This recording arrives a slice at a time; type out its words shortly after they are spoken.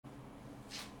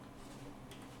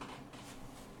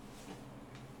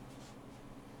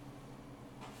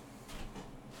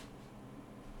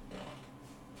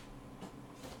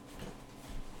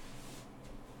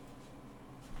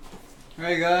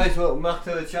Hey guys, welcome back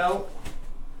to the channel.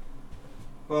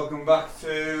 Welcome back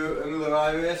to another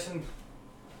Iracing.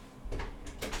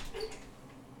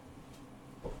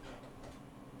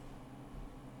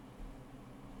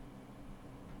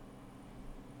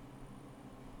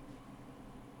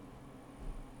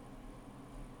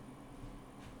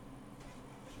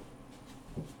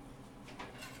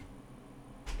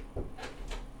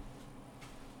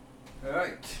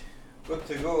 Alright, good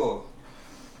to go.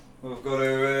 We've got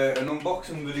an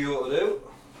unboxing video to do.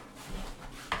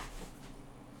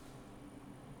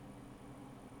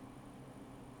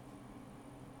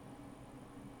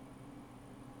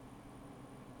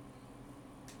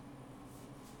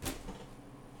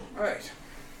 Right.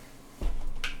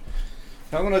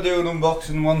 I'm going to do an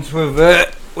unboxing once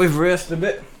we've raced a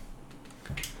bit.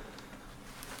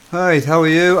 Right, how are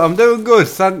you? I'm doing good,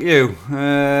 thank you.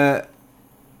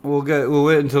 We'll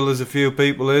wait until there's a few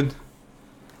people in.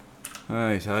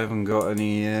 Right, I haven't got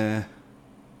any.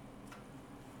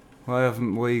 Why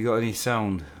haven't we got any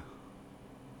sound?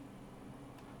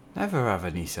 Never have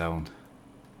any sound.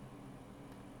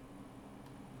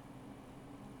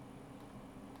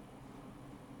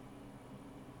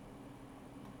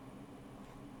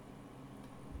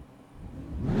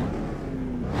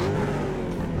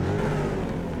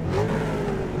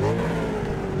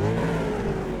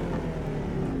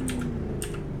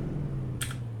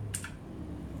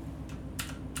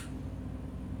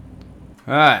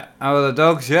 Right, how are the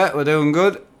dogs? Yeah, we're doing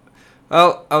good.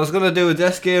 Well, I was going to do a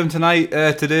desk game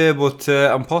today, but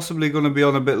I'm possibly going to be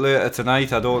on a bit later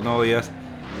tonight. I don't know yet.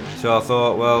 So I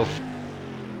thought, well,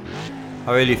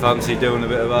 I really fancy doing a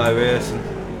bit of iRacing,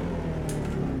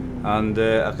 and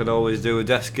I could always do a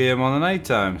desk game on the night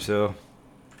time. So,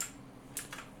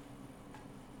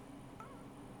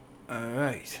 all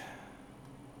right.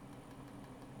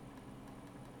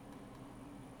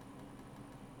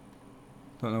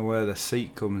 Don't know where the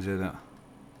seat comes in at.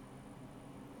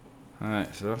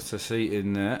 Alright, so that's the seat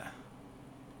in there.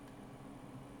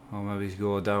 I'll maybe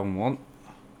go down one.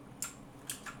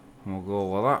 And we'll go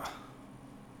with that.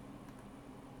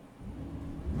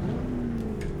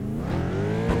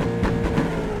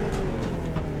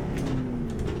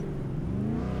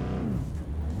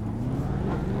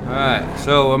 Alright,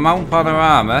 so a Mount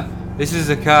Panorama. This is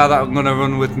the car that I'm going to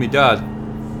run with my dad.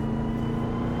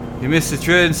 You missed the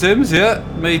train sims? Yeah,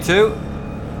 me too.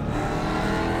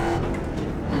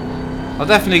 I'll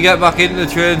definitely get back into the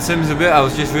train sims a bit. I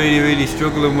was just really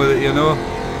struggling with it, you know.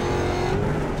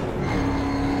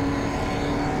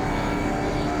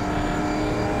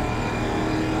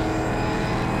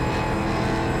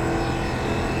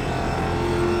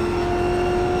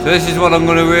 So this is what I'm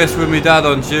going to race with my dad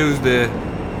on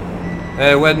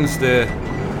Wednesday,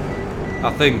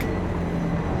 I think.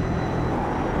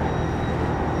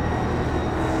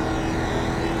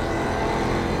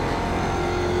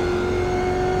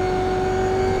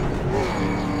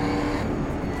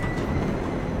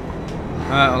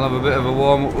 Right, I'll have a bit of a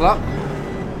warm up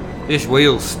lap. This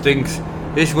wheel stinks.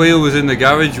 This wheel was in the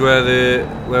garage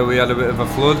where we had a bit of a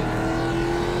flood,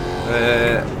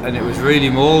 and it was really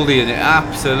mouldy and it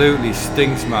absolutely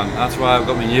stinks, man. That's why I've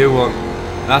got my new one.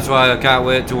 That's why I can't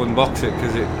wait to unbox it,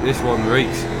 because this one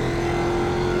reeks.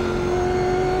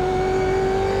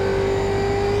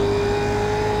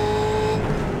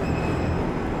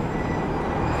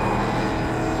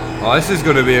 Oh, this is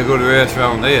going to be a good race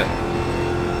round here.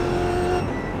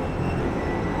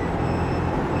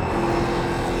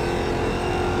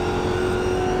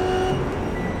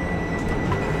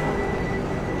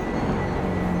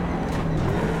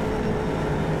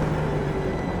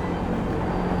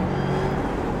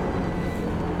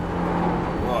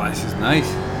 This is nice.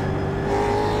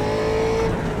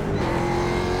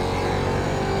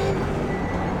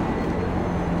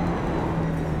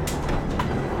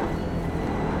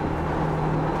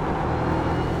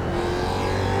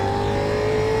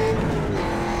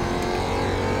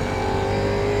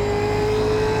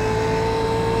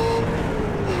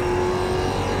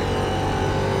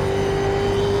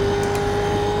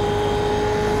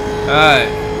 All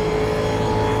right.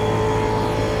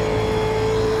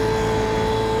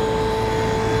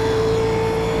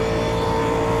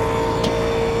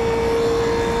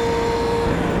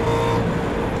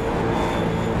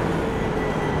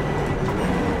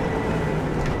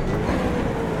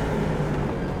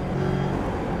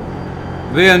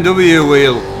 BMW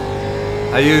wheel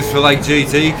I use for like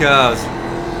GT cars,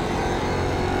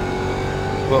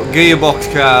 but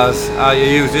gearbox cars you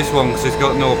use this one because it's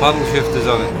got no paddle shifters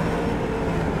on it.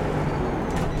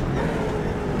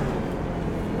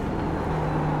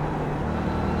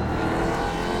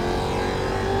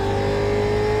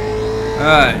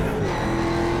 Alright,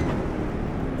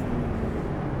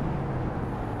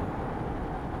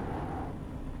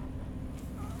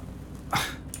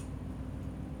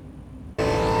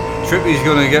 Trippy's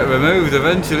gonna get removed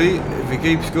eventually if he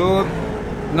keeps going.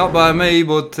 Not by me,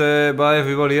 but by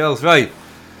everybody else. Right.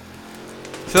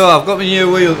 So I've got my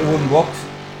new wheel to unbox.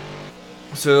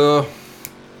 So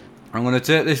I'm gonna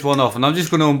take this one off, and I'm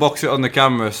just gonna unbox it on the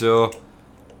camera. So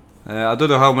I don't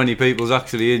know how many people's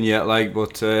actually in yet, like,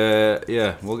 but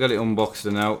yeah, we'll get it unboxed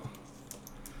and out,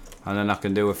 and then I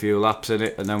can do a few laps in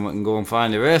it, and then we can go and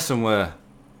find a race somewhere.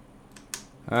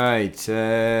 Right,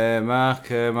 Mark,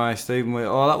 my Stephen.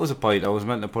 Oh, that was a point I was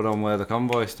meant to put on where the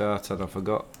convoy starts, and I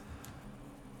forgot.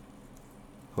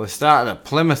 We're starting at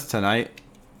Plymouth tonight,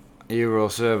 Euro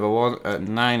Server 1 at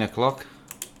 9 o'clock.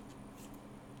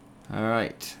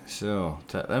 Alright, so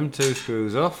take them two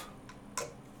screws off,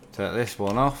 take this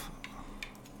one off.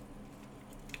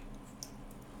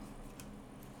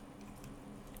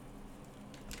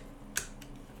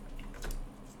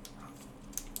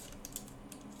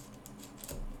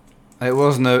 It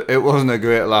wasn't a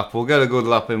great lap. We'll get a good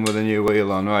lap in with a new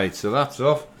wheel on. Right, so that's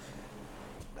off.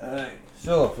 Alright,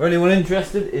 so for anyone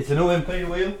interested, it's an OMP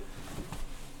wheel.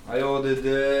 I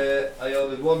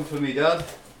ordered one for me dad,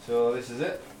 so this is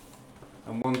it,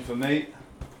 and one for me.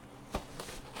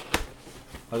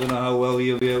 I don't know how well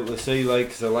you'll be able to see, like,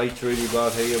 'cause the light's really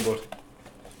bad here, but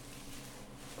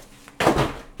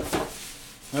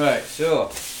alright, so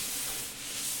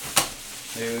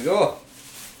here we go.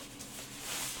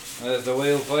 There's the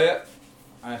wheel for you.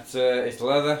 It's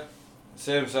leather,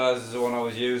 same size as the one I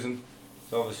was using.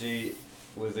 It's obviously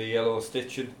with the yellow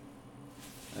stitching.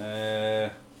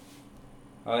 I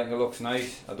think it looks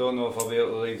nice. I don't know if I'll be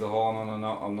able to leave the horn on or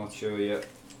not. I'm not sure yet.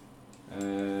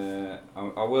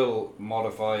 I will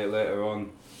modify it later on,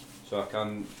 so I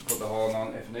can put the horn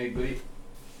on if need be.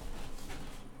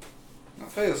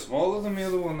 That feels smaller than the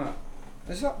other one. That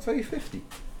is that 350.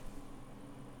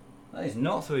 That is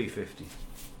not 350.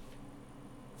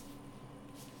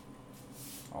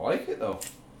 I like it though.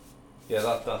 Yeah,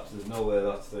 there's no way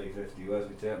that's 350. Where's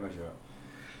my tape measure at?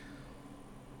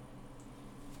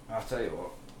 I'll tell you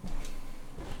what.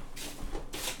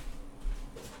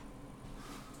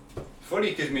 Funny,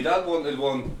 because my dad wanted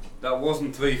one that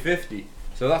wasn't 350.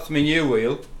 So that's my new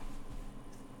wheel.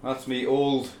 That's my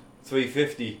old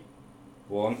 350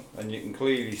 one, and you can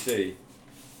clearly see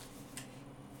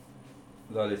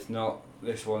that it's not.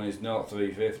 This one is not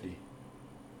 350.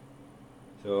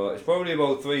 So it's probably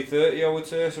about 330, I would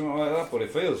say, something like that, but it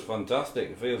feels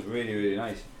fantastic. It feels really, really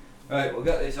nice. Right, we'll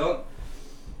get this on.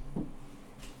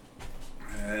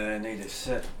 I need a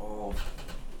set of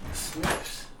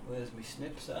snips. Where's my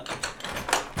snips at?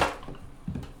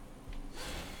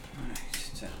 Right,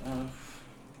 take that off.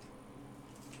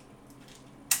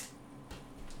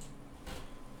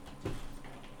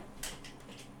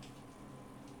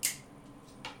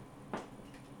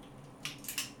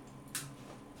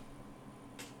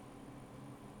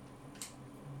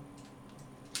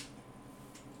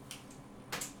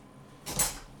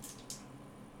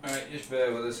 Alright, just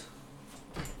bear with us.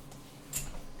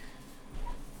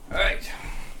 Alright.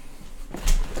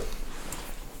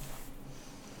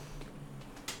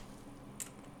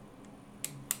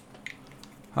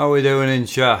 How are we doing in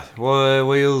chat? Well,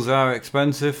 wheels are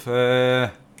expensive.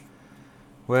 Where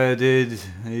did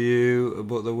you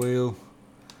put the wheel?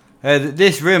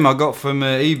 This rim I got from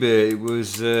eBay. It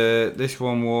was this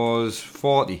one was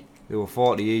 40. They were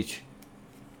 40 each.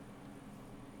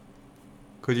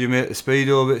 Could you make the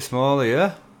speedo a bit smaller?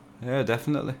 Yeah, yeah,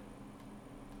 definitely.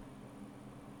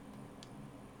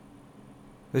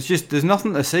 There's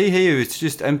nothing to see here. It's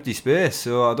just empty space.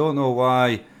 So I don't know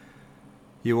why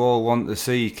you all want to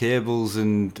see cables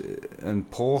and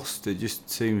posts. It just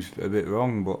seems a bit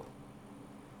wrong. But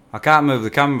I can't move the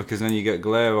camera because then you get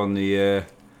glare on the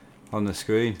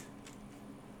screen.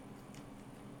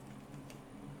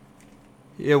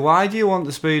 Yeah, why do you want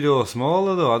the speedo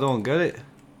smaller though? I don't get it.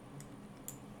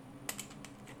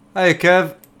 Hey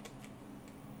Kev.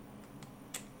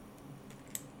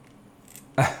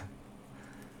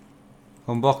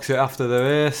 Unbox it after the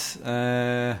race.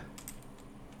 No,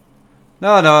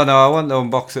 I want to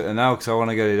unbox it now because I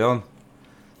want to get it on.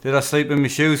 Did I sleep in my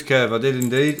shoes, Kev? I did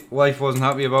indeed. Wife wasn't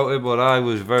happy about it, but I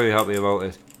was very happy about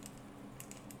it.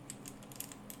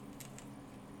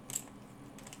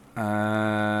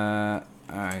 Alright.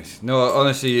 No,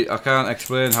 honestly, I can't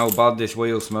explain how bad this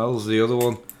wheel smells. The other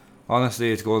one.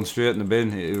 Honestly, it's going straight in the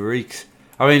bin. It reeks.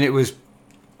 I mean, it was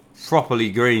properly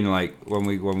green, like when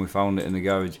we found it in the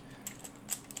garage.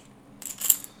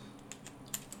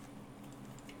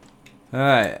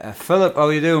 Alright, Philip, how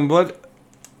you doing, bud?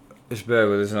 Just bear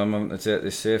with us. I'm having to take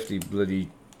this safety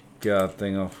bloody guard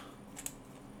thing off.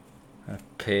 A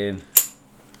pain.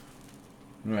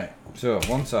 Right. So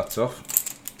once that's off,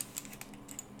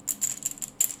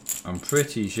 I'm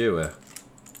pretty sure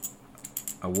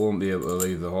I won't be able to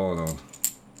leave the horn on.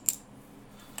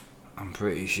 I'm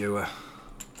pretty sure.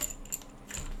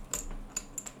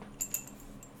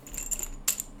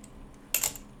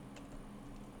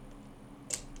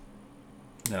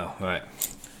 No, right.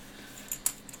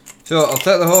 So I'll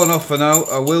take the horn off for now.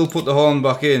 I will put the horn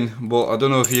back in, but I don't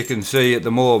know if you can see at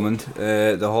the moment,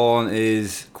 the horn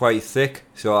is quite thick,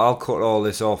 so I'll cut all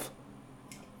this off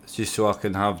just so I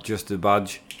can have just the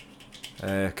badge,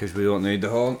 because we don't need the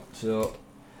horn. So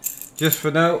just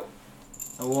for now,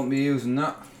 I won't be using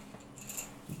that.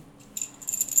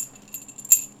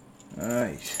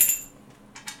 Right.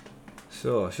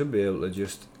 So I should be able to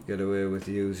just get away with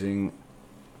using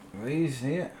these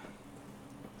here.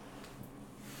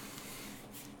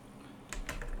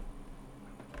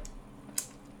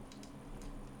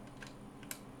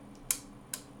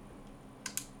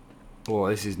 Oh,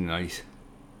 this is nice.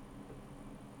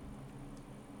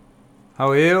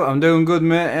 How are you? I'm doing good,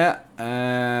 mate,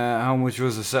 yeah. How much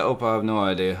was the setup? I have no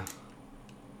idea.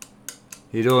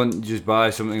 You don't just buy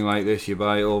something like this, you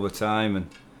buy it over time, and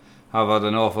I've had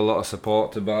an awful lot of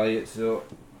support to buy it, so...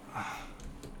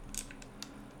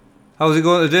 How's it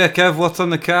going today, Kev? What's on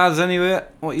the cards anyway?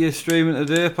 What are you streaming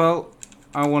today, pal?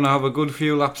 I want to have a good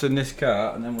few laps in this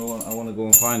car, and then I want to go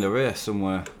and find a race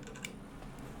somewhere.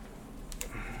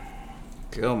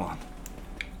 Come on.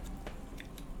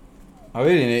 I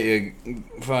really need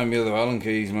to find me other Allen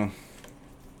keys, man.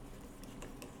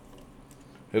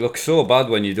 It looks so bad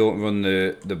when you don't run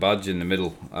the badge in the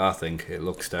middle. I think it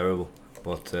looks terrible,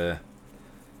 but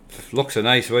looks a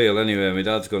nice wheel anyway. My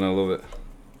dad's gonna love it.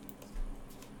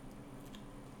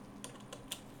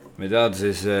 My dad's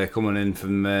is coming in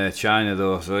from China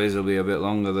though, so his will be a bit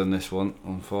longer than this one,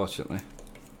 unfortunately.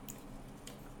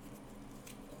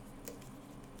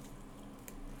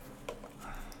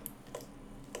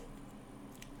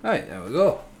 Right, there we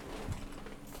go.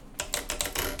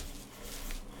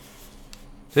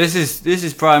 This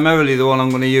is primarily the one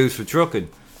I'm going to use for trucking,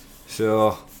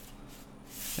 so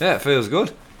yeah, it feels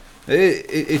good.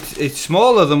 It's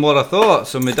smaller than what I thought,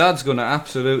 so my dad's going to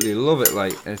absolutely love it.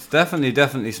 Like, it's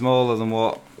definitely smaller than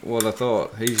what I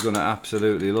thought. He's going to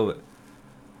absolutely love it.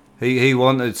 He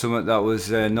wanted something that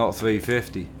was not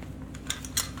 350.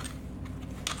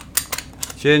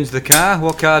 Change the car.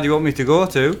 What car do you want me to go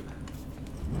to?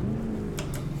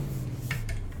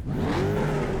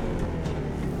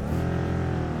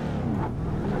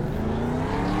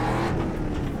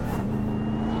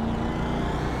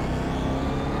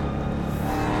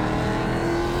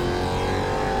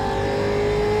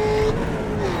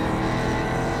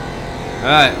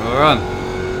 Right, we're on.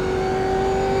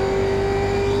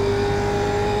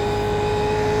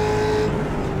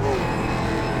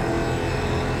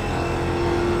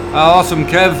 Oh, awesome,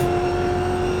 Kev.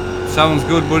 Sounds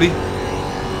good, buddy.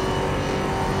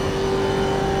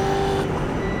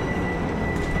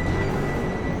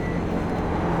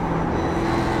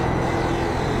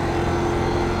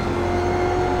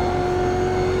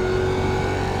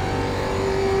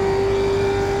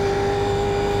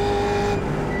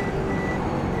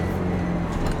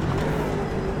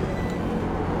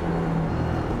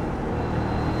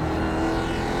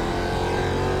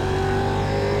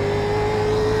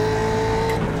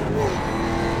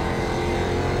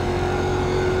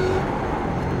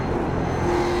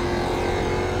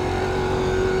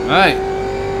 Right,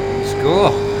 let's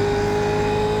go.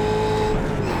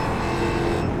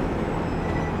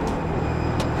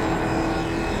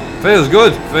 Feels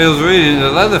good, feels really,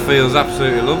 the leather feels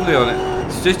absolutely lovely on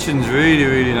it. Stitching's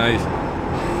really nice.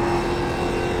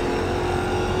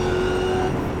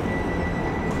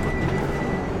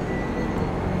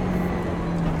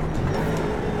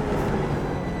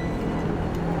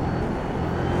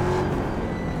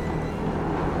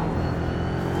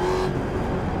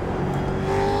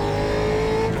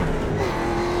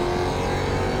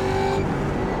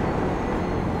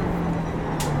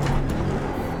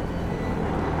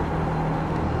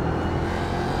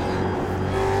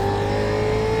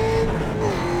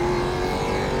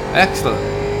 Excellent.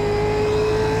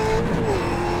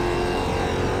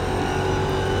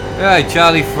 Right,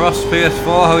 Charlie Frost, PS4,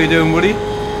 how are you doing, buddy?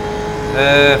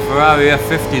 Ferrari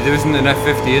F50, there isn't an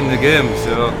F50 in the game,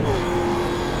 so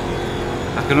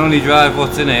I can only drive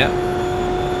what's in here.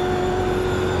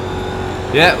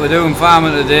 Yeah, we're doing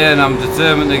farming today and I'm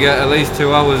determined to get at least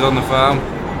 2 hours on the farm.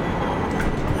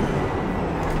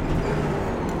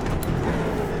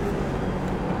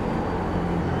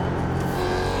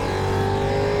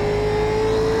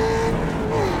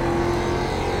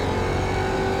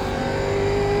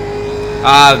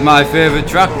 Ah, my favourite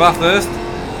track, Bathurst.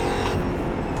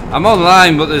 I'm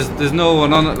online, but there's no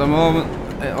one on at the moment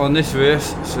on this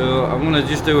race, so I'm gonna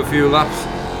just do a few laps.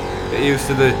 Get used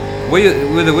to the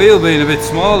wheel, with the wheel being a bit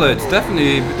smaller. It's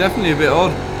definitely a bit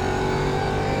odd.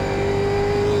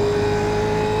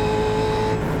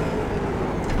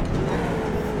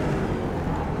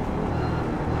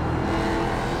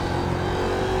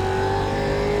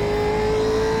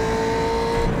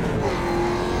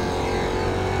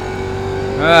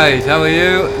 Right, how are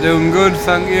you? Doing good,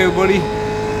 thank you, buddy.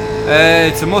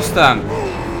 It's a Mustang.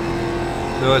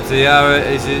 So it's the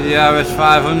RS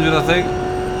 500, I think.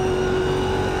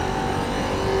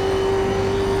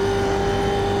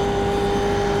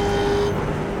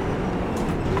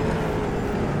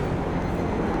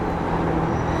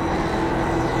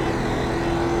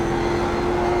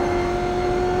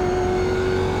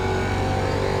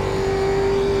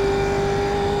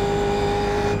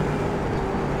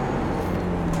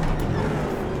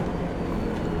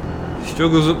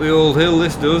 Struggles up the old hill,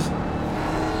 this does.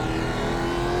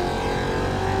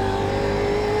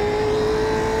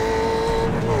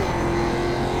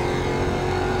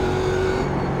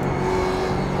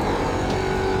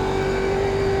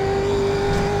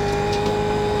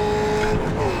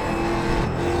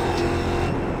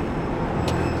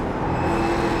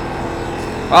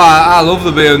 Oh, I love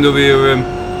the BMW rim.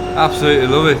 Absolutely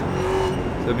love it.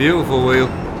 It's a beautiful wheel.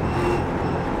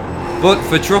 But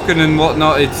for trucking and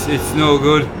whatnot, it's no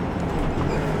good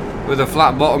with a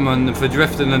flat bottom and for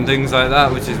drifting and things like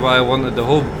that, which is why I wanted the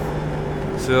hub.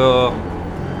 So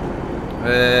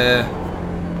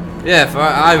yeah, for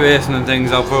iRacing and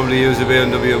things, I'll probably use a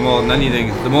BMW more than anything.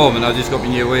 At the moment, I just got my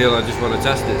new wheel. I just want to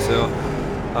test it, so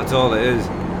that's all it is.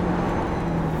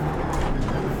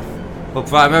 But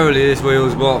primarily, this wheel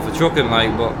was bought for trucking,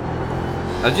 like. But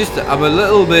I'm a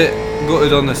little bit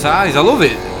gutted on the size. I love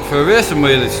it. For a racing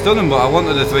wheel it's stunning, but I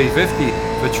wanted a 350.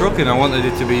 For trucking I wanted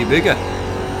it to be bigger.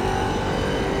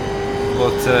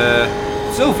 But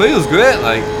it still feels great,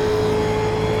 like.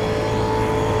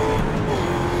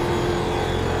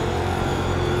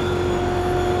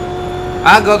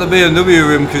 I got the BMW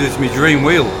rim because it's my dream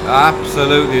wheel. I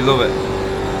absolutely love it.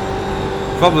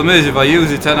 Problem is, if I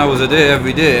use it 10 hours a day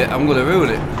every day, I'm going to ruin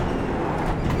it.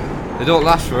 They don't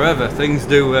last forever, things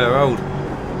do wear out.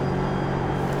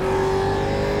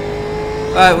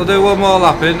 Right, we'll do one more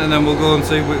lap in and then we'll go and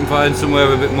see if we can find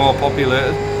somewhere a bit more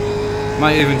populated.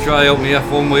 Might even try out my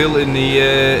F1 wheel in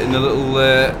the little,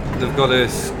 they've got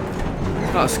it's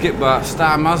not a skip bar,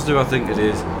 Star Mazda I think it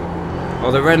is.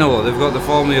 Or the Renault, they've got the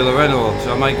Formula Renault,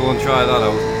 so I might go and try that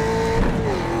out.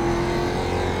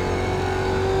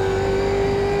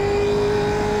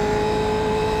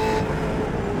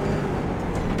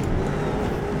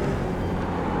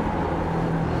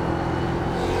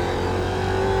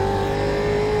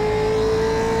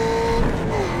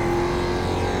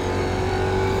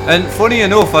 And funny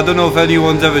enough, I don't know if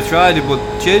anyone's ever tried it, but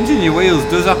changing your wheels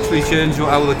does actually change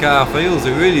how the car feels,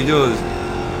 it really does.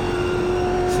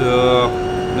 So,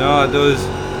 no, it does.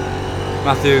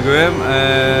 Matthew Graham,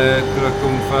 could I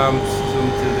confirm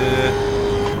some today?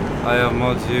 I have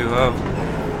mods, you have.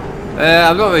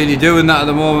 I'm not really doing that at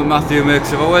the moment, Matthew, mate,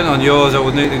 'cause if I went on yours I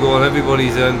would need to go on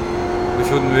everybody's then, which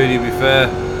wouldn't really be fair.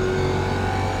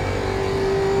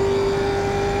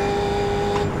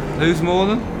 Who's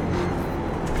moaning?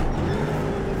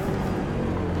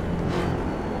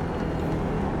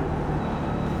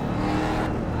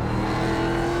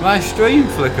 My stream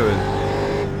flickering.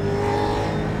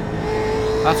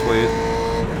 That's weird.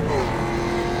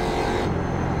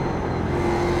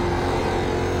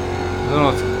 I don't know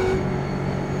what's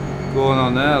going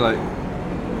on there, like.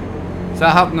 Is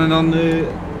that happening on the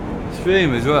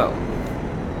stream as well?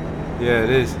 Yeah, it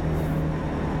is.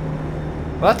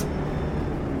 What?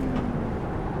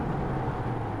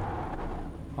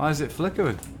 Why is it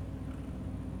flickering?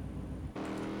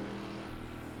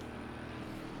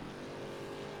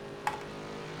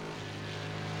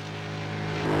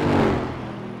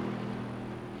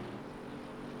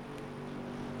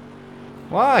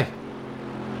 Why?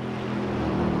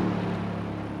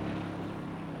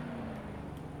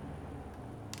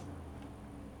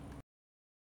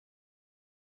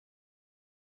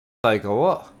 Like or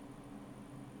what?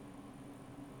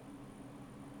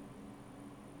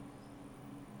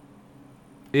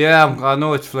 Yeah, I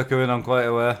know it's flickering, I'm quite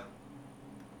aware.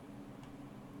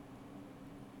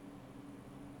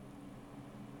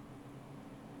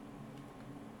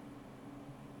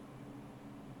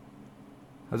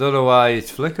 I don't know why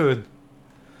it's flickering.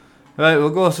 Right, we'll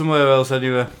go somewhere else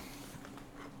anyway.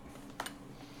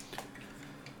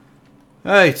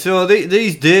 Right, so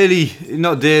these daily,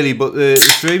 not daily, but the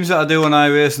streams that I do on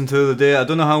iRacing through the day, I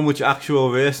don't know how much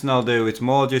actual racing I'll do. It's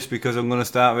more just because I'm going to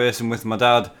start racing with my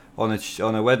dad on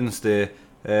a Wednesday,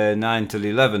 9 till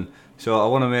 11. So I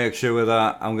want to make sure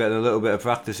that I'm getting a little bit of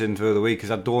practice in through the week because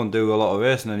I don't do a lot of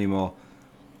racing anymore.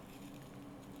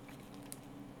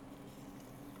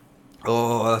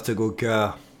 Oh, that's a good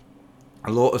car.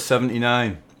 A Lotus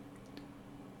 79.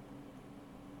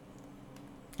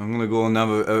 I'm going to go and have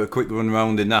a quick run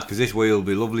round in that because this wheel will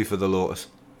be lovely for the Lotus.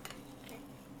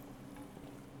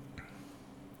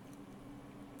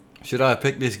 Should I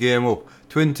pick this game up?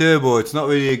 Twin Turbo, it's not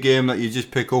really a game that you just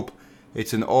pick up.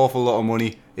 It's an awful lot of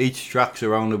money. Each track's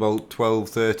around about $12,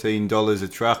 $13 a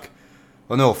track.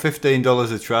 Oh no,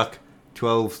 $15 a track,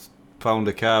 £12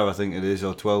 a car I think it is,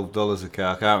 or $12 a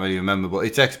car, I can't really remember, but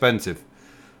it's expensive.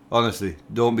 Honestly,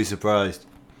 don't be surprised.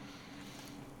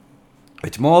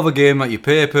 It's more of a game that you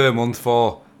pay per month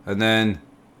for, and then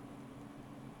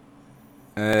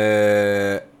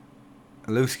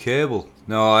loose cable.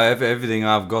 No, everything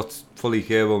I've got fully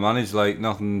cable managed. Like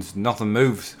nothing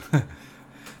moves.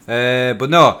 But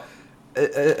no,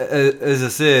 as I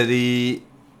say,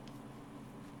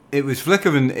 it was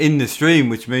flickering in the stream,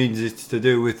 which means it's to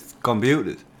do with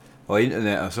computers or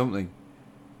internet or something.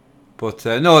 But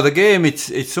no, the game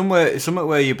it's somewhere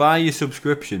where you buy your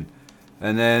subscription.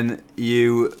 And then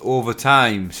you, over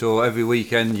time, so every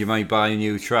weekend you might buy a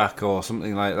new track or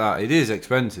something like that. It is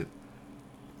expensive.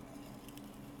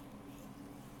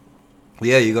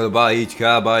 Yeah, you got to buy each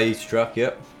car, buy each track,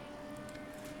 yep.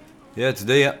 Yeah,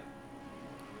 today, yeah.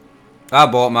 I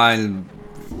bought mine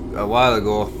a while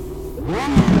ago.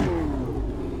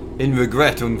 In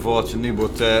regret, unfortunately,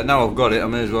 but now I've got it, I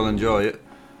may as well enjoy it.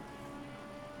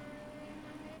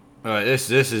 Right, this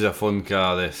is a fun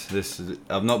car.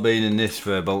 I've not been in this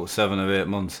for about 7 or 8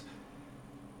 months,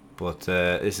 but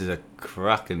this is a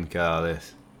cracking car.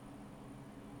 This.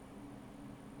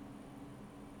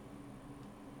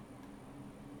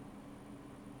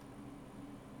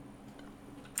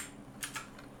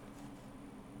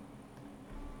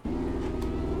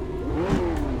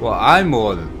 What I'm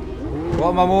moaning? What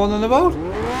am I moaning about?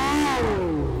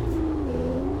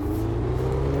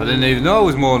 I didn't even know I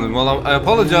was moaning. Well, I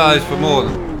apologise for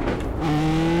moaning.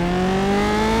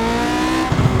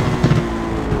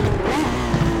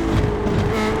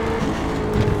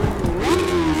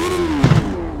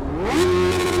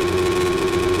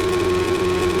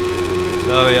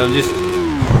 Sorry, I'm just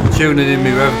tuning in my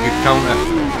rev counter.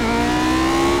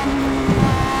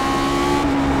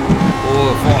 Oh,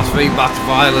 the force feedback's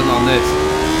violent on this.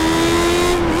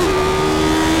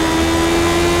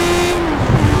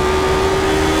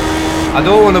 I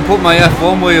don't want to put my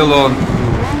F1 wheel on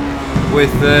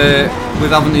with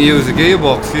having to use a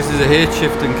gearbox. This is a H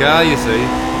shifting car, you see.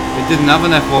 It didn't have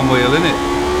an F1 wheel in it.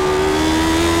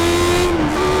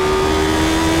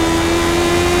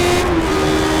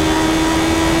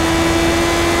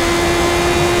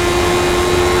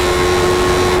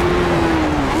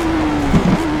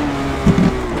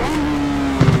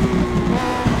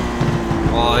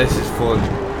 Oh, this is fun.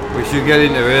 We should get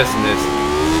into racing this.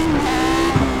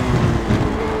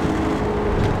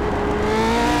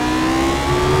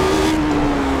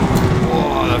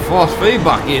 Force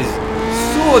feedback is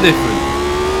so different.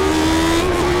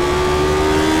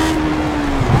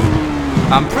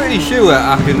 I'm pretty sure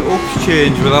I can up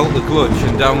change without the clutch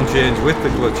and down change with the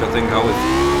clutch. I think how it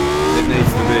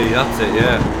needs to be. That's it,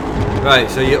 yeah. Right,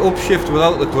 so you up shift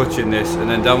without the clutch in this and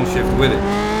then down shift with it.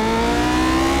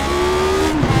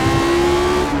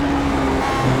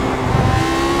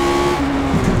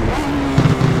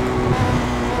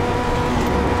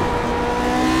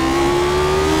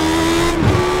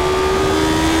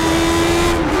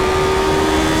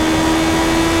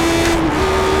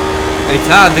 It's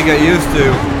hard to get used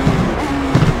to.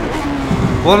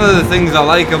 One of the things I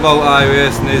like about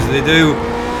iRacing is they do,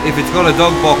 if it's got a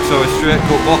dog box or a straight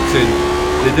cut boxing,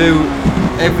 they do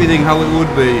everything how it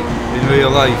would be in real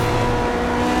life.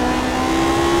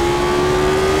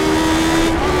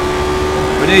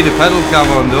 We need a pedal cam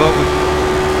on, don't we?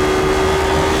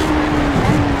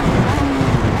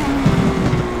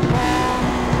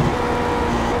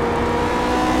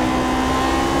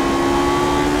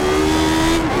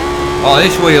 Oh,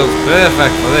 this wheel's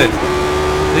perfect for this.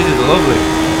 This is lovely.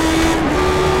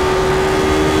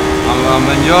 I'm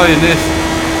enjoying this.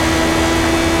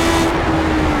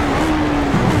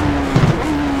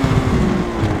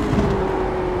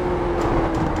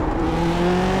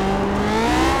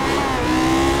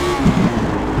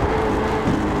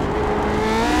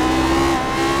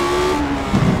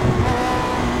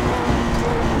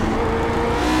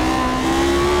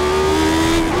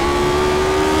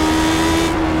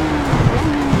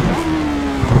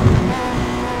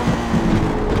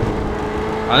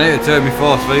 I need to turn my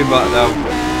force feedback down.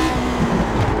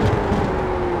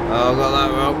 Oh, I got that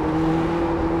wrong.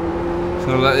 Just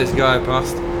gonna let this guy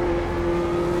past.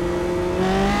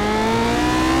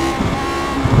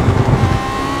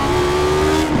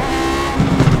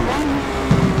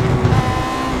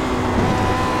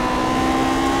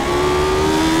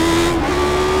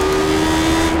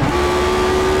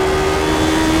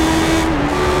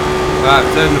 Right,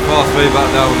 turn the force feedback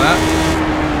down there.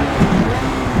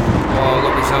 Oh, I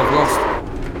got myself lost.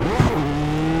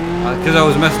 Because I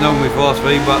was messing up with force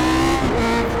feedback.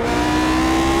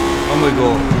 On we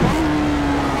go.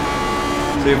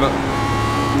 See if I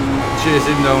chase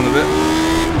him down a bit.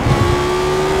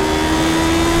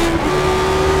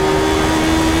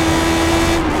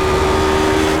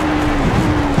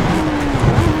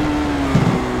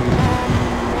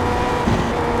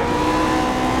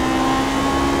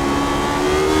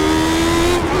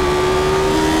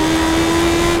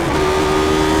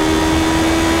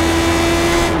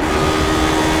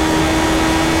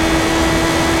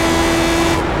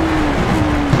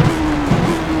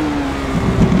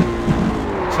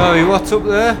 Sorry, what's up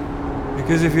there?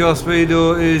 Because if your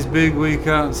speedo is big, we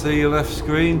can't see your left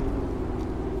screen.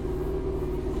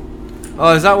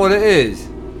 Oh, is that what it is?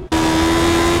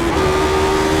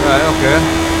 Right, okay.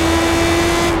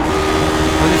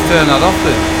 I'll just turn that off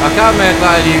then. I can't make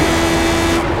that any...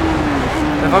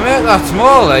 If I make that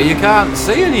smaller, you can't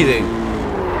see anything.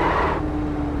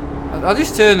 I'll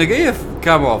just turn the gear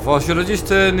cam off, or should I just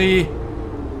turn the...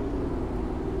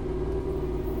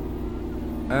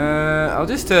 I'll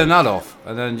just turn that off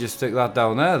and then just stick that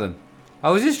down there then.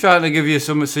 I was just trying to give you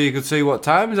something so you could see what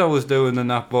times I was doing and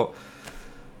that, but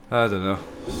I don't know.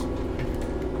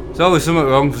 There's always something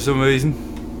wrong for some reason.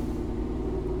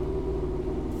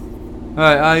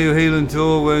 Right, are you heeling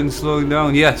toe when slowing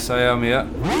down? Yes, I am, yeah.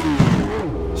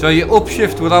 So you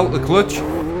upshift without the clutch.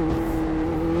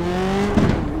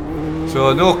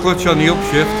 So no clutch on the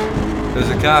upshift. There's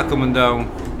a car coming down.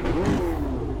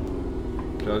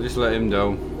 So I'll just let him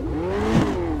down.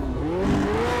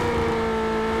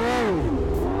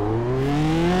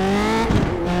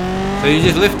 So you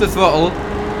just lift the throttle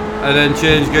and then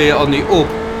change gear on the up.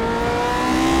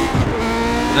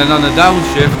 And then on the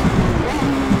downshift,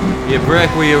 you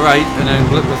brake with your right and then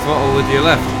grip the throttle with your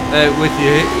left, with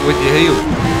your heel.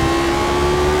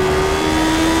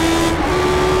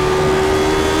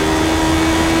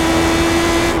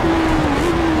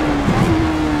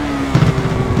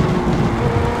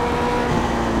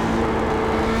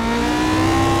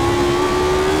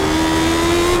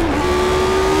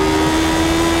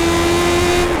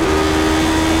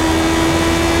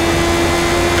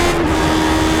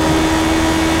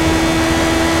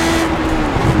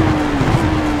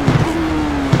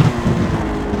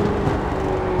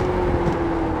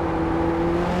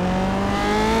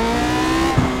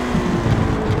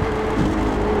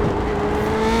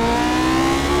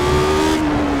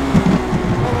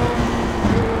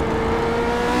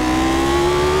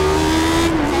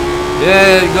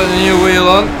 Yeah, got the new wheel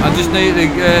on. I just need to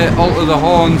alter the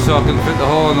horn so I can fit the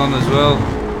horn on as well.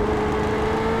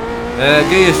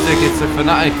 Gear stick, it's a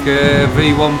Fanatic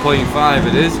V1.5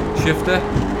 it is, shifter.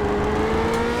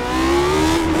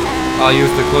 I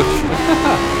used the clutch.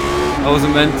 I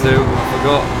wasn't meant to, I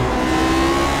forgot.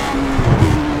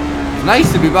 It's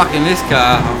nice to be back in this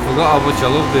car. I forgot how much I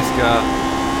love this car.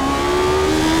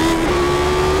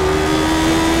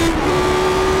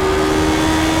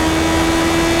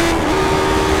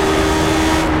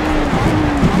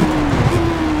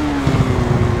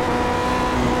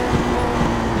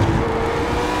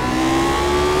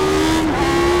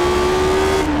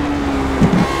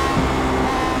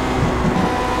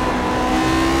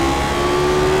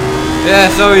 Yeah,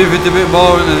 sorry if it's a bit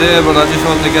boring today, but I just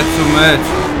want to get some a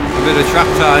bit of track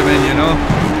time in, you know,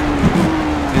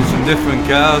 in some different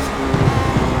cars.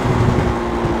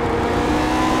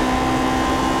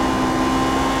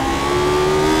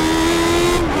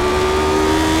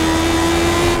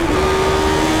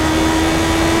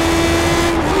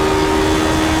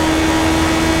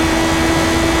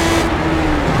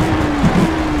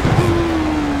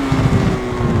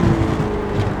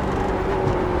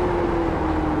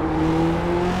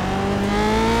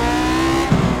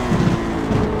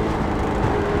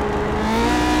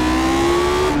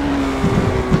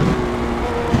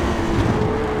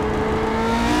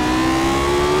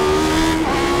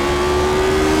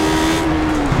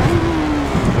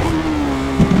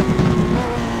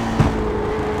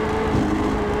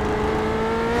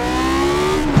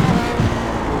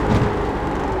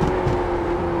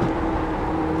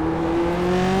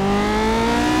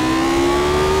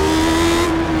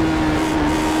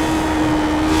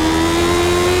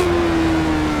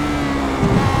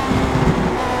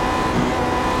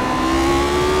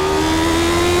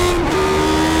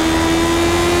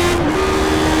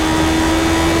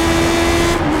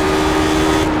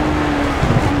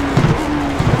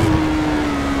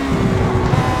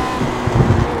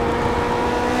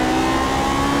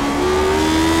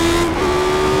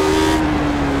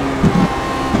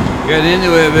 Getting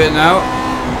into it a bit now.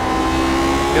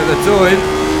 Get the toe in.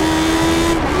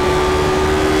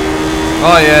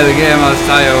 Oh yeah, the game has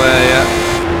tyre wear, yeah.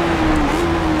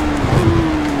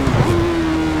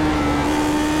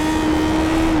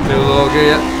 Too low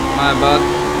gear, my bad.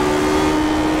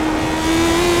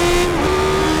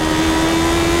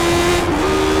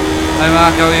 Hi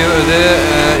Mark, how are you today?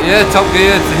 Yeah, top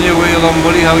gear, it's a new wheel on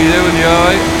buddy, how are you doing? You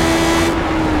alright?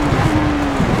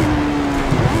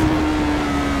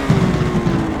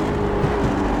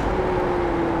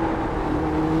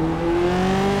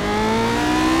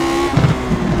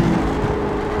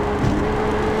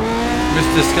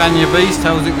 Mr. Scania Beast,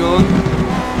 how's it going?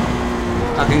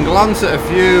 I can glance at a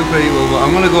few people, but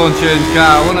I'm gonna go and change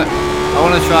car. I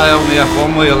wanna try out the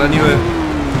F1 wheel anyway.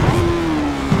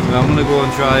 So I'm gonna go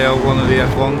and try out one of the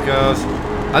F1 cars.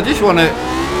 I just wanna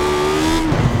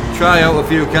try out a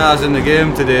few cars in the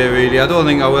game today really. I don't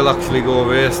think I will actually go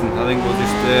racing. I think we'll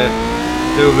just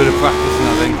do a bit of practicing,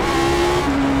 I think.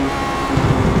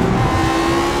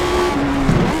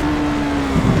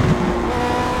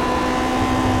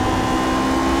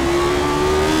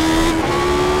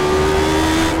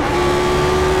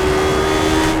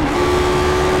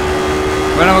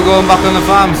 When am I going back on the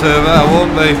farm server? I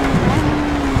won't be.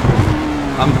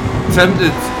 I'm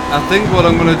tempted. I think what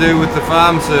I'm going to do with the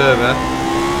farm server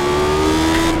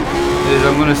is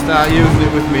I'm going to start using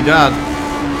it with my dad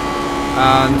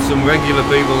and some regular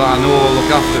people that I know look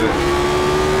after it.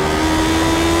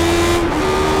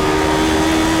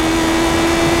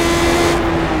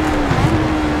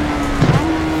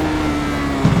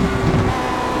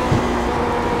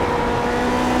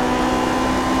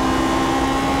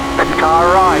 Car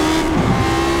right.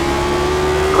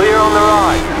 Clear on the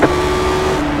right.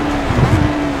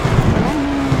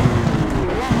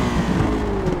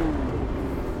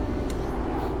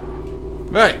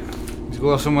 Right, let's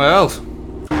go somewhere else.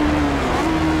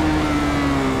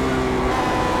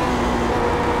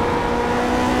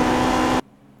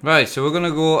 Right, so we're going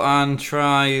to go and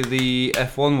try the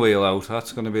F1 wheel out.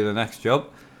 That's going to be the next job.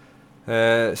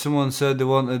 Someone said they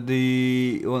wanted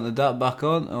that back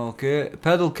on. Okay,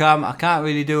 pedal cam. I can't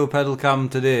really do a pedal cam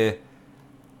today,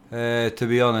 to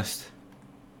be honest.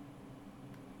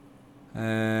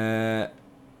 I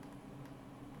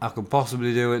could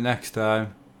possibly do it next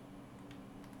time.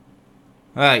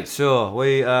 Right, so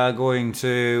we are going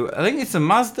to. I think it's a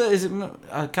Mazda. Is it?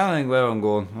 I can't think where I'm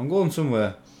going. I'm going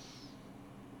somewhere.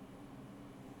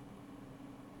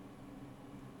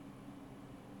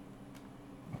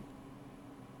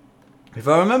 If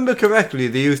I remember correctly,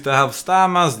 they used to have Star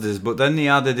Mazdas, but then they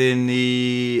added in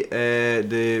the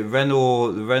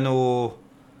Renault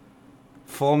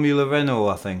Formula Renault.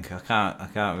 I think I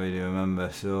can't really remember.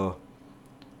 So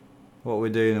what we're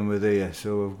dealing with here?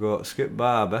 So we've got Skip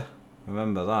Barber.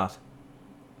 Remember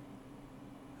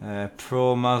that.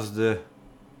 Pro Mazda.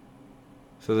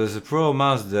 So there's a Pro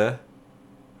Mazda,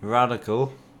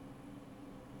 Radical,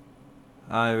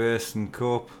 Iracing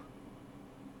Cup.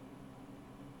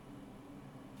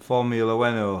 Formula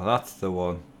Renault, that's the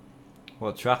one.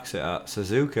 What track's it at?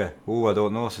 Suzuka. Oh, I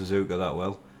don't know Suzuka that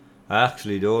well. I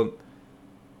actually don't.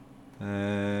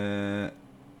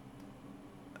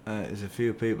 There's a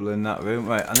few people in that room.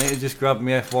 Right, I need to just grab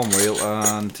my F1 wheel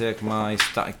and take my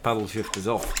static paddle shifters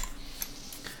off.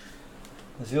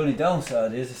 That's the only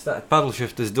downside is the static paddle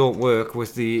shifters don't work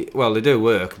with the... Well, they do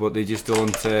work, but they just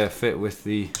don't fit with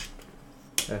the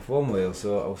F1 wheel.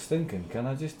 So I was thinking, can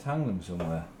I just hang them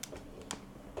somewhere?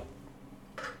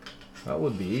 That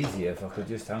would be easier if I could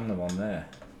just hang them on there.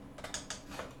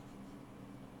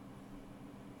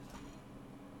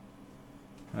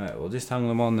 Right, we'll just hang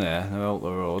them on there, they're out the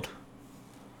road.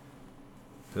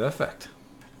 Perfect.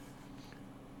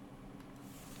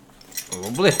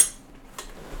 Lovely.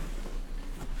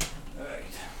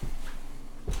 Right.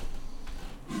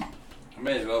 I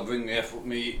may as well bring the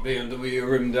BMW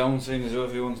rim down, seeing as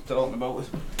everyone's talking about it.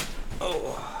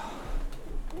 Oh.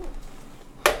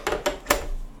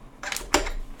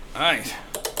 Right,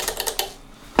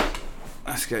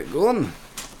 let's get going.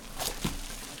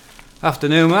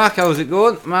 Afternoon Mark, how's it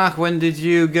going? Mark, when did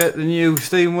you get the new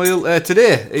steam wheel?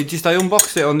 Today. I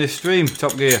unboxed it on this stream,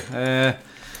 Top Gear.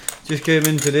 Just came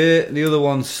in today, the other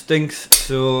one stinks,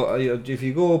 so if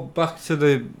you go back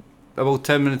to about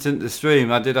 10 minutes into the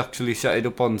stream, I did actually set it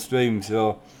up on stream,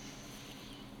 so...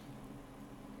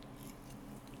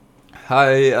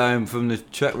 Hi, I'm from the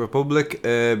Czech Republic.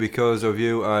 Because of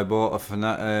you, I bought a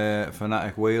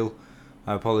Fanatic wheel.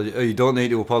 I apologize. You don't need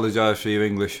to apologise for your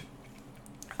English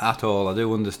at all. I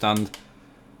do understand.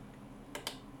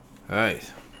 Right.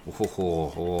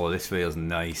 Oh, this feels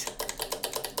nice.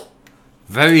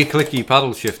 Very clicky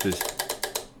paddle shifters.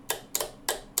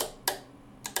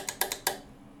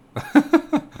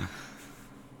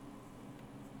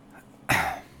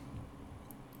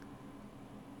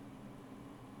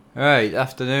 Right,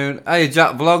 afternoon. Hey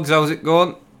Jack Vlogs, how's it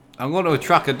going? I'm going to a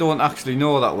track I don't actually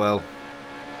know that well.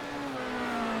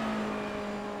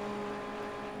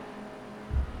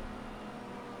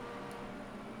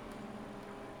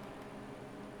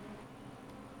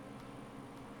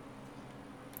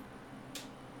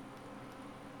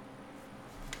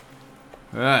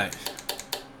 Right.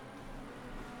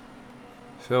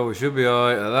 So we should be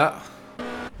alright at that.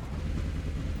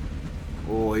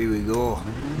 Oh, here we go.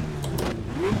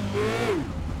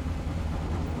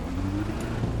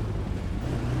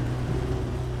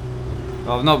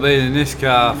 I've not been in this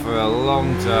car for a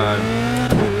long time.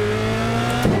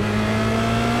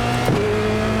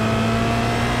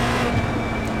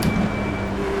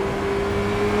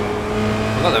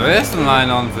 I've got the racing line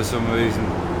on for some reason.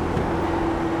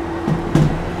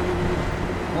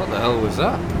 What the hell was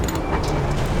that?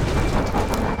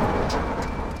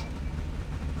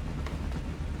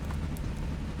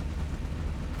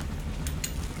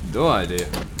 No idea.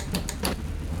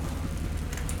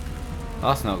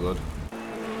 That's not good.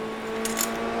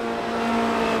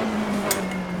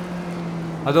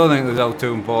 I don't think it was out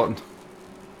too important.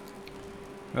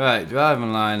 Right,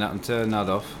 driving line, I can turn that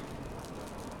off.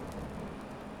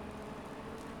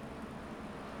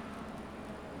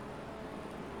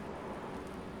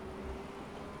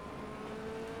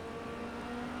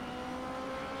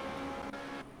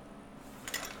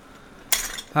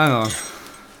 Hang on.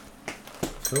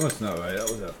 So that's not right, that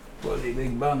was a bloody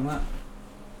big bang that.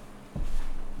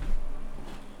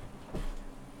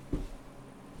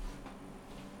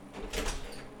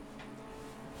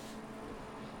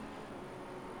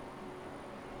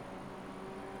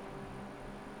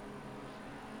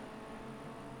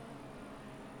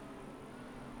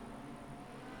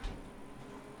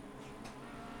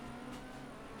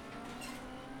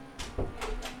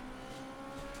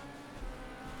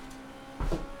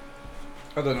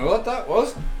 I don't know what that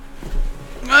was.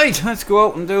 Right, let's go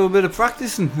out and do a bit of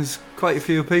practicing. There's quite a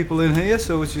few people in here,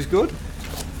 so which is good.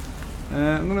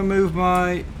 I'm going to move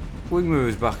my wing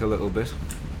mirrors back a little bit.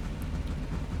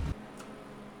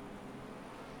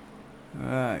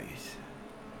 Right.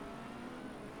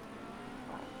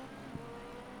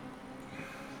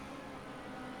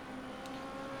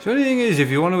 So the only thing is, if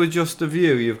you want to adjust the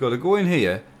view, you've got to go in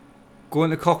here, go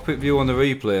into cockpit view on the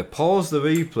replay, pause the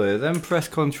replay, then press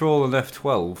Control and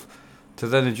F12 to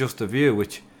then adjust the view,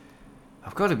 which,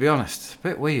 I've got to be honest, it's a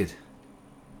bit weird.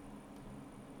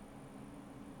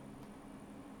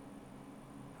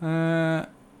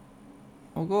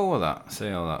 I'll go with that, see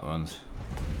how that runs.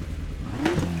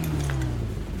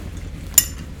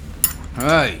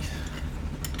 Right.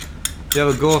 Do you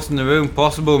have a ghost in the room?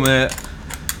 Possible, mate.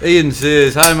 Ian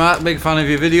says, hi Matt, big fan of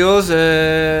your videos.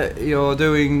 You're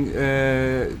doing,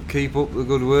 keep up the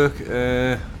good work,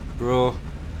 bro.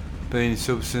 Been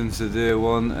sub since the day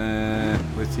one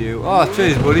with you. Oh,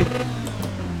 cheers, buddy.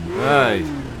 Right.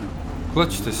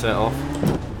 Clutch to set off.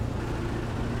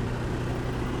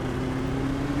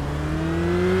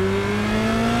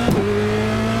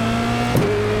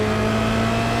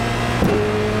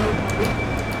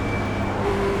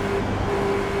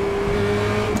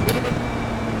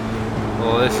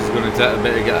 Oh, this is going to take a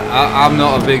bit to get. I'm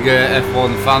not a big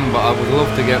F1 fan, but I would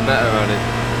love to get better at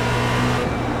it.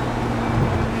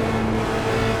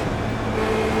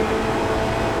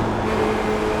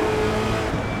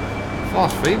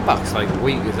 Force feedback's like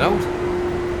weak as out.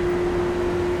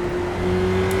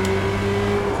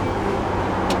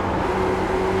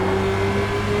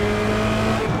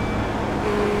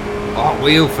 Oh,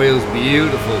 wheel feels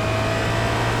beautiful.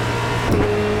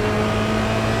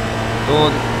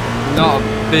 Not a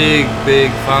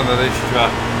big fan of this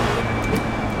track.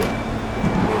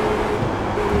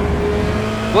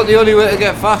 But the only way to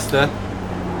get faster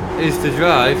is to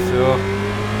drive, so.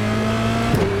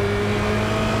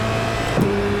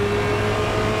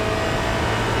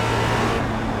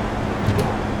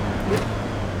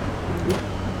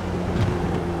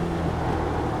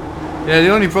 Yeah, the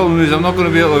only problem is I'm not going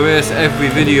to be able to race every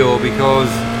video because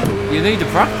you need to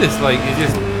practice, like you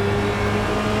just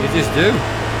do.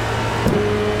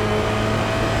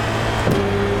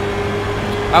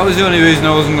 That was the only reason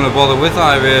I wasn't going to bother with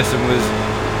iRacing, was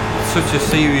such a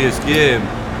serious game.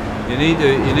 You need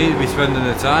to be spending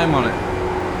the time on it.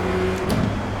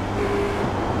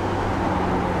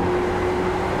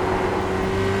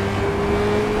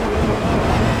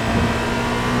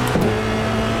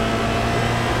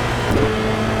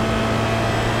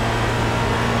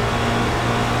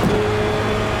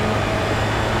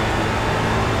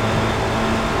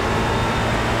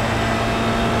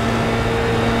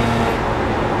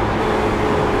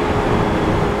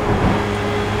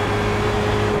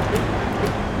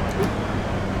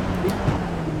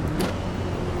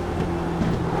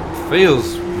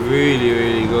 Feels really,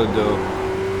 really good though.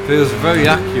 Feels very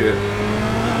accurate.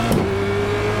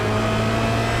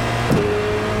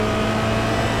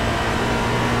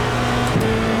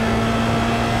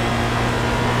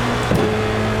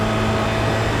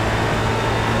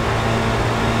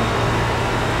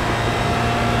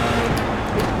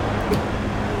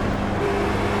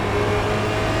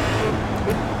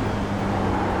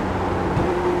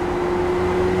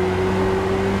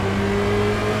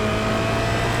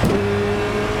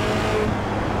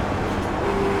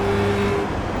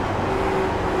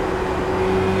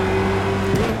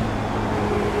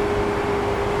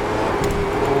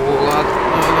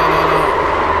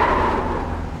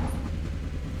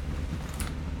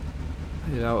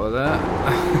 Get out of there.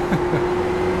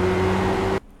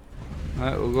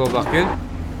 Right, we'll go back in.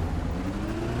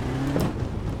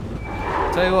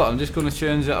 Tell you what, I'm just going to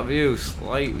change that view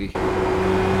slightly.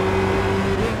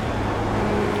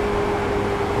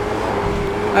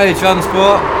 Hey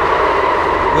transport,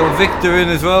 got Victor in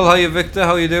as well. Hiya Victor,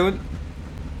 how you doing?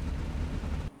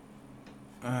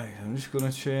 Right, I'm just going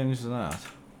to change that.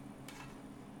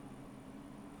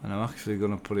 And I'm actually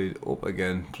going to put it up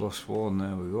again, +1,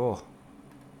 there we go.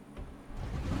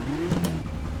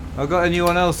 I've got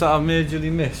anyone else that I've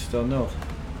majorly missed or not?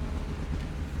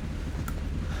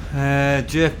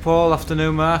 Jake Paul,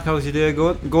 afternoon Mark, how's your day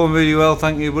going? Going really well,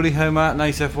 thank you buddy. Hey Mark,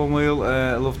 nice F1 wheel,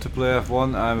 I love to play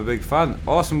F1, I'm a big fan.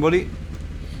 Awesome buddy.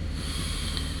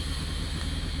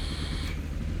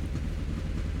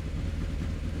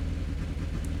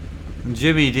 And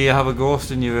Jimmy, do you have a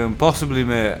ghost in your room? Possibly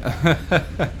mate.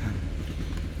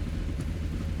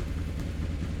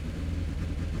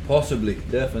 Possibly,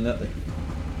 definitely.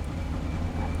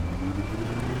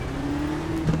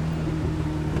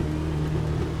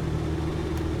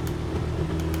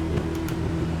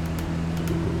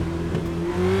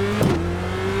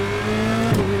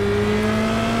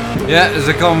 Yeah, there's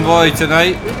a convoy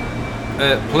tonight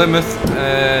at Plymouth,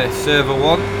 Server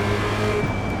 1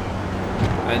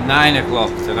 at 9 o'clock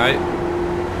tonight.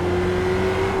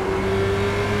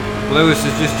 Lewis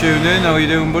has just tuned in, how are you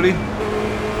doing buddy?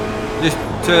 Just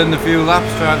turned a few laps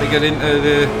trying to get into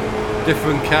the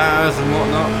different cars and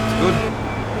whatnot, it's good.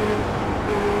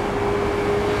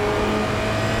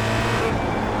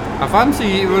 I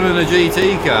fancy running a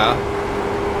GT car.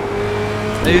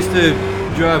 I used to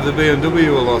drive the BMW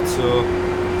a lot, so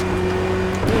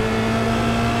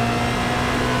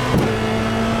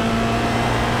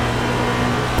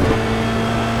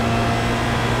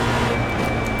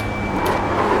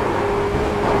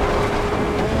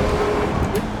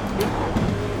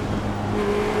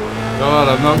God,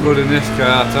 I'm not good in this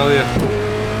car, I tell you.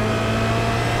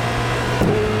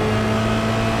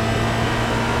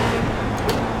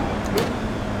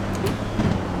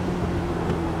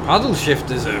 Paddle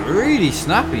shifters are really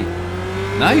snappy.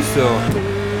 Nice though.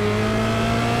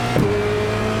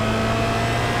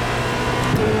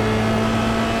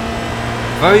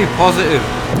 Very positive.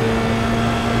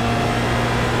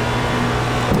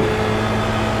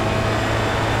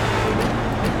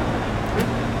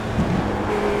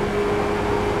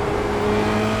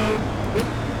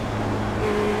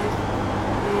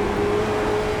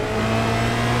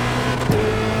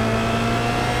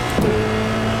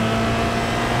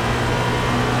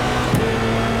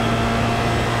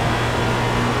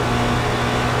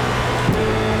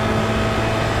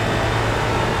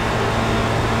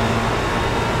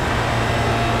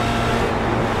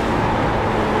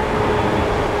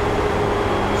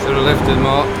 Lifted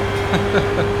more.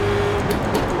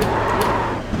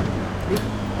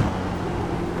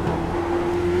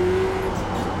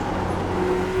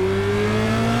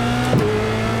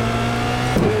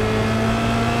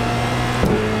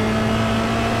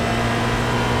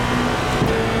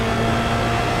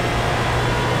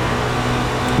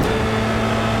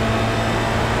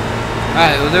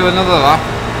 Right, we'll do another lap.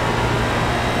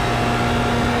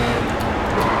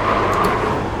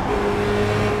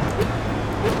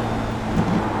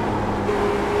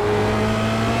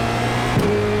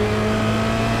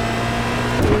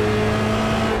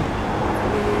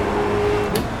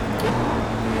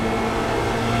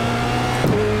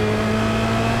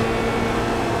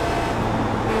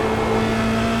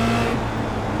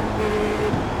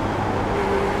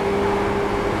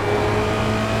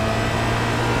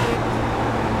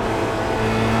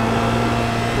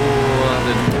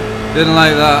 Didn't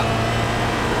like that.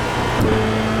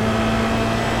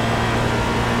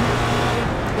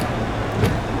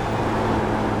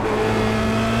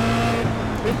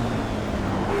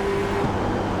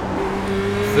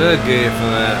 Third gear for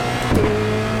that.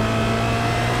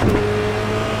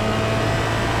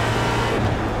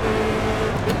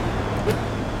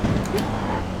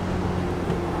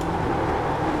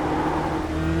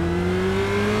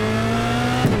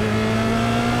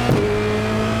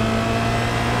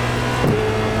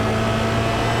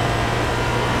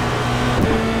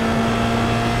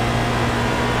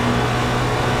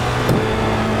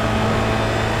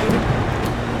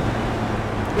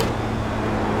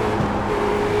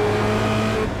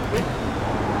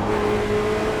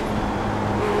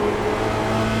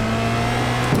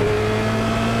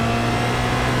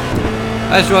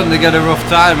 I just wanted to get a rough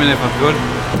timing if I could.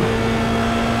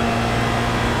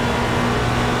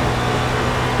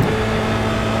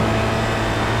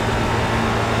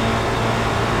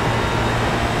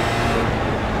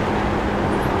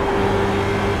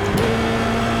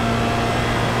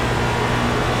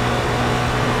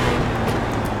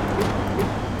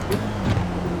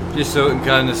 Just so I can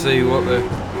kind of see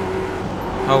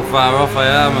how far off I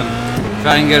am and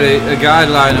try and get a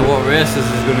guideline of what races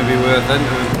is going to be worth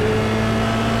entering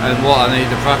and what I need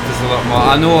to practice a lot more.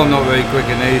 I know I'm not very quick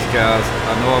in these cars,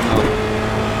 I know I'm not.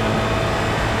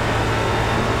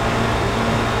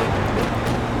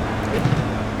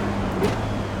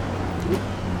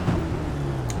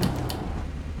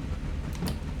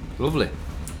 Lovely.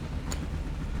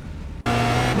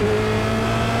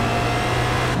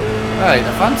 Right,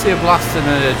 I fancy a blast in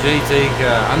a GT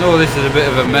car. I know this is a bit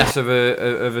of a mess of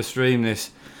a stream this,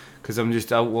 because I'm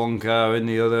just out one car in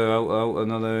the other, out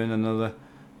another in another.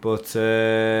 But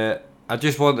I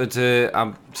just wanted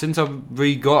to, since I've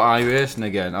re-got iRacing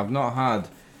again, I've not had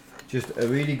just a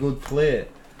really good play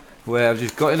where I've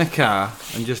just got in a car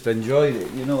and just enjoyed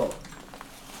it, you know.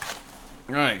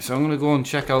 Right, so I'm going to go and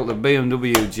check out the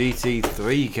BMW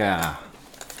GT3 car.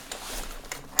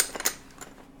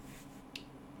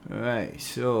 Right,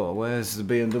 so where's the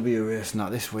BMW race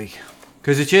not this week?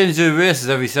 Because they change the races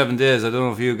every 7 days, I don't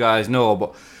know if you guys know,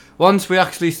 but once we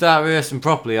actually start racing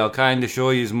properly, I'll kind of show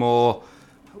you more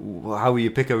how you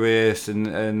pick a race and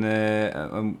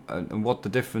what the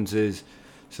difference is.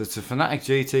 So it's a Fanatic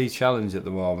GT Challenge at the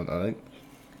moment, I think.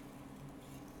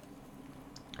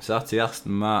 So that's the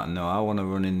Aston Martin now. I want to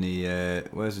run in the,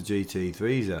 where's the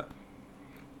GT3s at?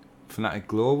 Fanatic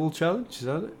Global Challenge, is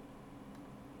that it?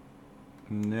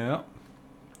 No.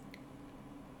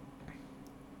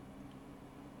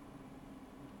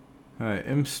 Right,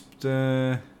 Imst.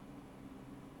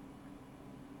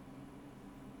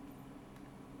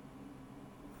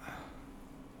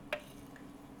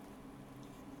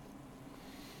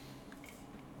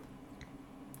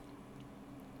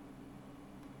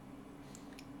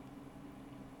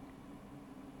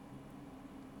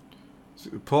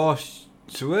 Porsche.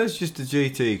 So where's just the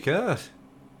GT cars?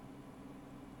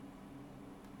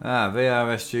 Ah,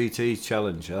 VRS GT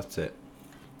Challenge, that's it.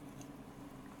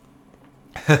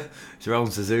 It's around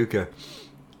Suzuka.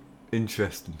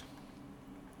 Interesting.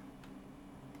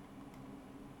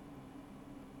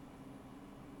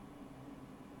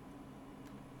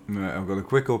 Right, I've got a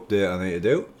quick update I need to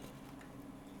do.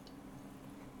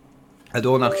 I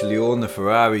don't actually own the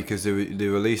Ferrari because they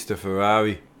released a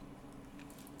Ferrari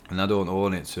and I don't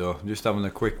own it, so I'm just having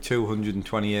a quick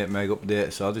 228 meg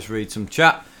update, so I'll just read some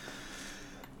chat.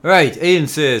 Right, Ian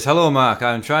says, hello Mark,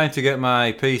 I'm trying to get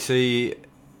my PC,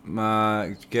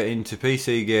 get into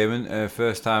PC gaming,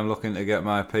 first time looking to get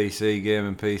my PC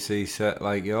gaming PC set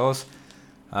like yours,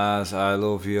 as I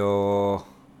love your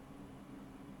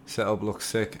setup, looks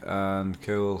sick and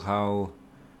cool. How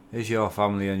is your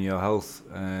family and your health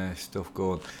stuff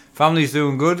going? Family's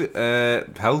doing good,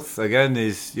 health again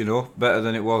is, you know, better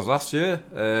than it was last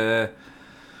year,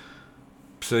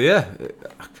 so yeah,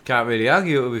 I can't really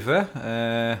argue, to be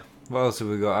fair. What else have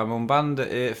we got? I'm on band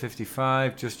at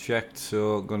 8:55, just checked,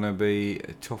 so gonna be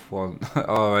a tough one.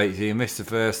 Alright, so you missed the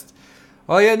first.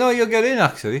 Oh yeah, no, you'll get in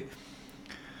actually.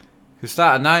 You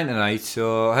start at 9 tonight,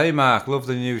 so hey Mark, love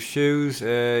the new shoes.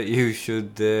 You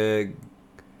should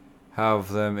have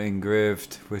them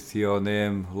engraved with your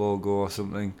name, logo or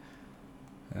something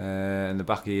in the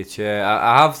back of your chair.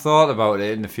 I have thought about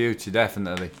it in the future,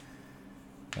 definitely.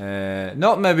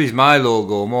 Not maybe it's my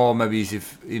logo, more maybe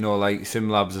if, you know, like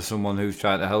SimLabs or someone who's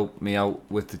trying to help me out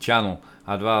with the channel.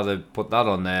 I'd rather put that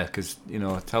on there because, you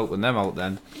know, it's helping them out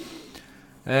then.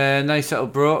 Nice little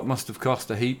bro, must have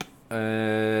cost a heap.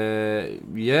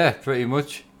 Yeah, pretty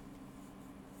much.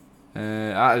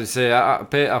 I'd say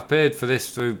I've paid for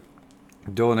this through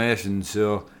donations,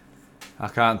 so I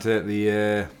can't take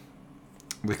the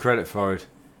credit for it.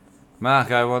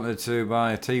 Mark, I wanted to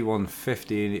buy a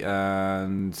T150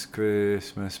 and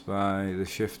Christmas buy the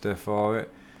shifter for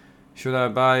it. Should I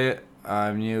buy it?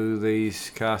 I'm new. These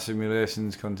car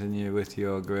simulations. Continue with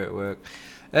your great work.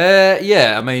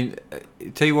 Yeah, I mean,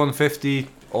 T150,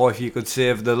 or if you could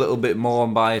save the little bit more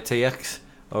and buy a TX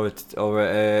or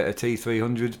a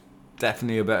T300,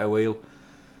 definitely a better wheel.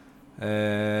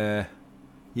 Yeah,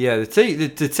 the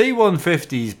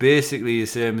T150 is basically the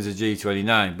same as a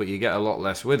G29, but you get a lot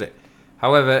less with it.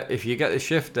 However, if you get the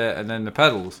shifter and then the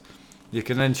pedals, you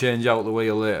can then change out the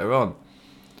wheel later on.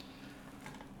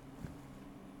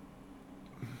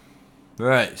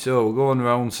 Right, so we're going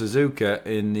around Suzuka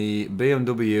in the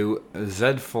BMW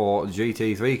Z4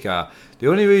 GT3 car. The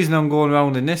only reason I'm going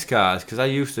around in this car is because I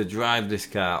used to drive this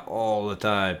car all the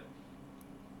time.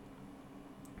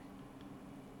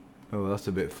 Oh, that's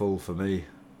a bit full for me.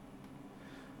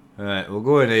 Right, we'll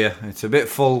go in here. It's a bit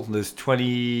full. There's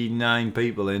 29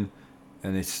 people in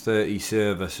and it's 30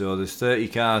 server, so there's 30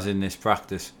 cars in this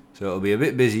practice. So it'll be a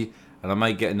bit busy and I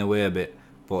might get in the way a bit,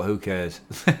 but who cares?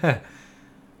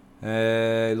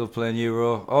 Love playing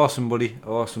Euro. Awesome, buddy.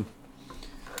 Awesome.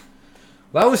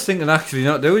 Well, I was thinking actually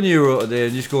not doing Euro today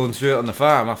and just going straight on the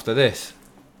farm after this.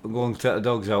 I'm going to take the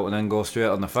dogs out and then go straight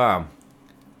on the farm.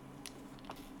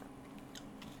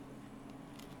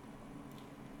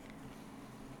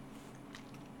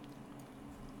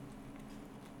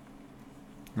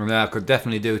 And then I could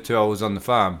definitely do 2 hours on the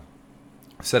farm.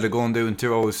 Instead of going doing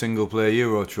 2 hours single player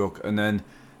Euro truck and then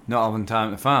not having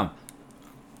time to farm.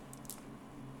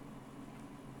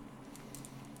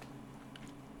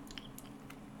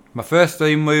 My first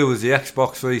Steam wheel was the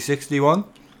Xbox 360 one.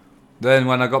 Then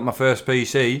when I got my first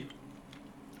PC,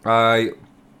 I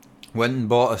went and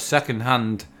bought a second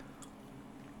hand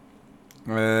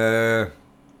yeah,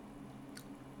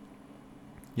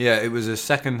 it was a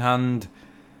second hand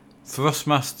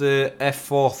Thrustmaster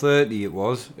F430 it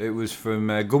was. It was from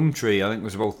Gumtree. I think it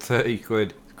was about 30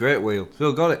 quid. Great wheel.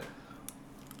 Still got it.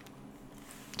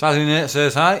 Tazzy Nate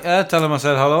says hi. Tell him I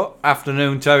said hello.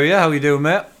 Afternoon Terrier. How you doing,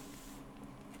 mate?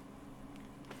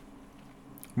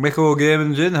 Miko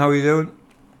Gaming's in, how are you doing?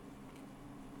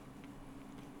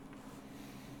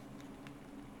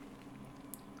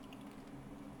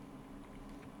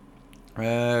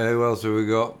 Who else have we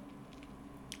got?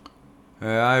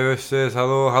 Iris says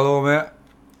hello, hello mate.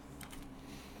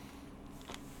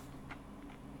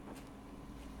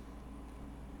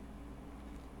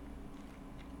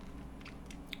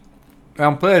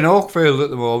 I'm playing Oakfield at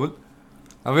the moment.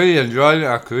 I'm really enjoying it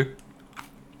actually.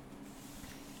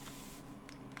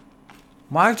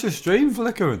 Why is the stream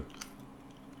flickering?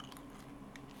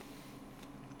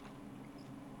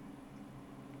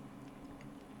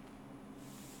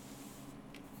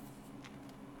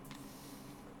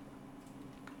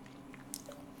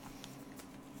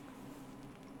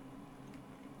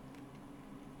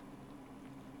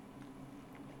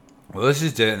 Well, this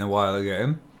is taking a while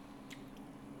again.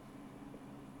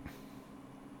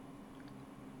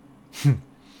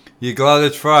 You glad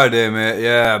it's Friday, mate?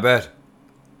 Yeah, I bet.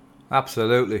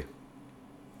 Absolutely.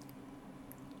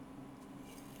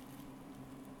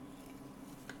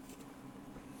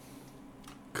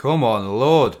 Come on,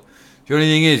 Lord. The only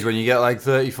thing is, when you get like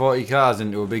 30-40 cars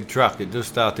into a big track, it does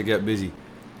start to get busy.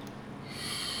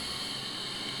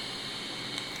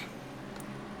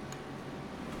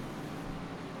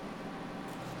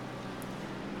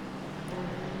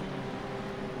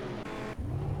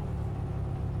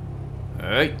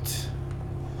 Alright.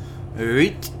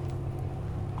 Alright.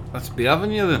 Let's be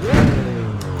having you then.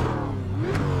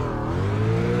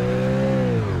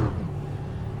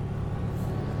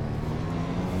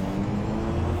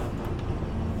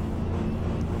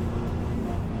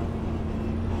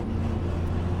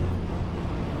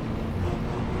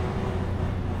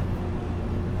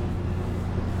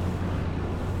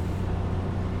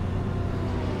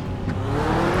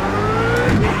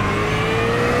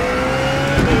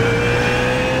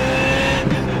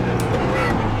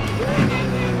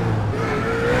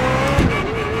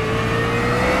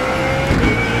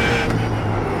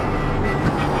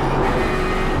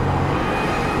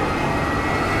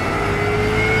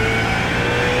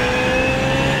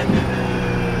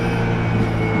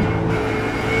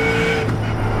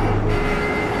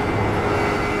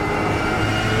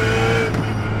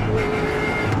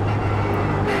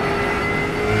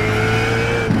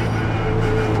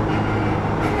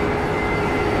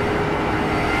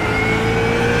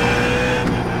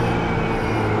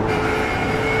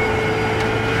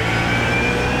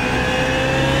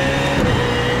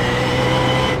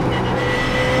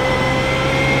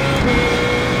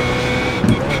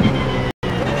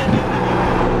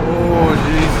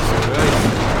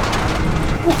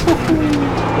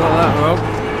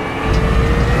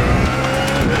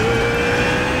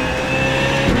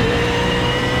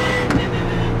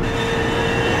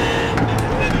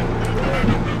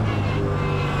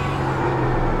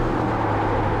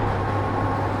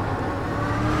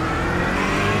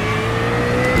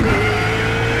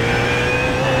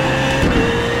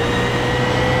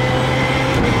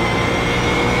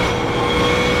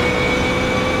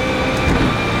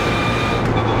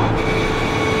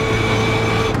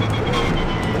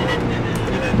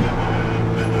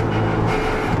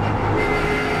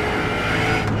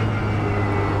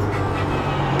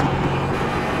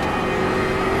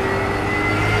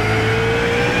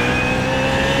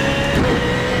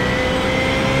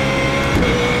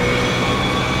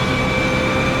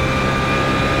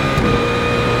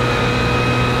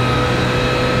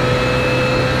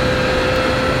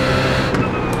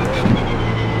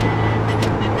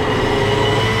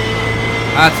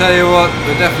 tell you what,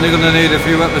 we're definitely going to need a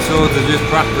few episodes of just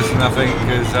practicing, I think,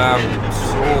 because I'm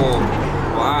so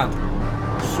bad,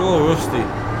 so rusty.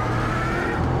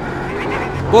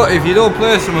 But if you don't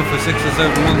play something for 6 or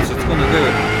 7 months, it's going to do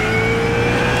it.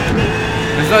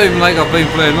 It's not even like I've been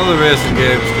playing other racing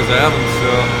games, because I haven't, so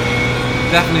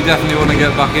definitely want to get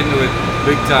back into it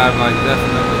big time, like,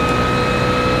 definitely.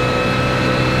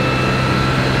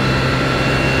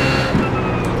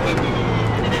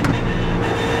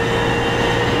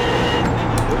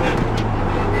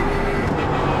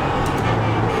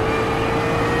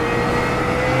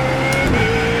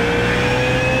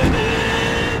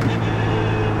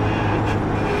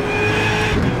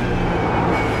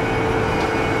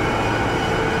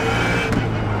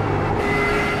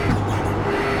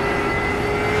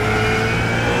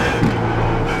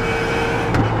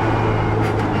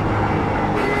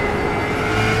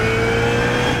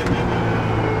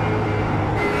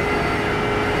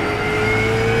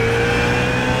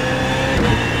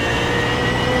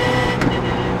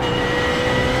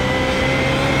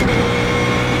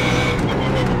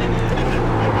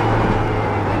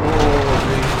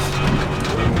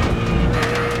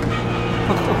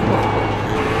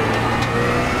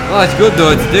 Oh, it's good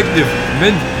though, it's addictive.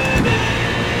 Mint.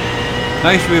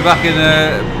 Nice to be back in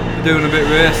doing a bit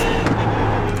of race.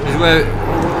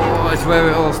 It's where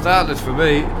it all started for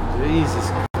me. Jesus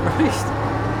Christ.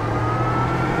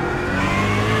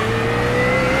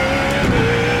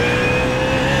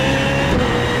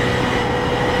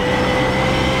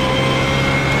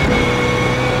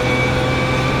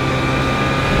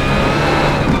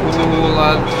 Oh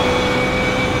lad.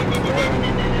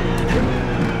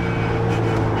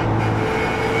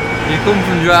 You come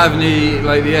from driving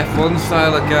the F1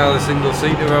 style of car, the single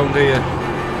seat around here.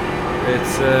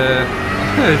 It's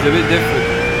it's a bit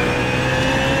different.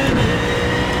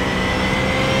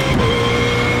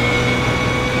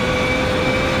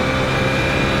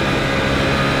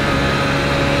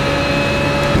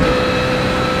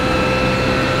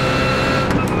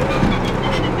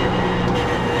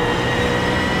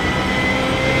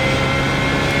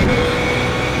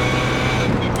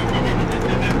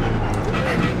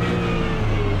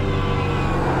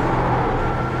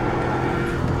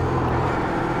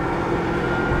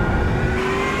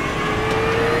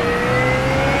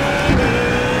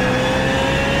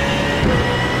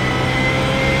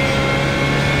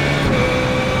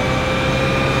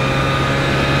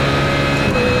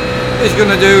 He's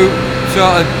going to do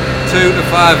sort of 2 to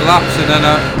 5 laps and then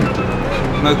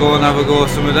I'm going to go and have a go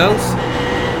somewhere else.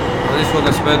 I just want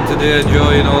to spend today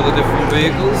enjoying all the different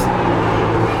vehicles,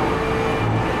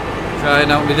 trying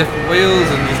out my different wheels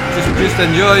and just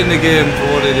enjoying the game for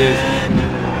what it is.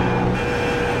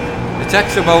 It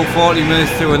takes about 40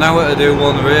 minutes to an hour to do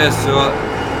one race, so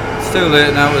it's too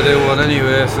late now to do one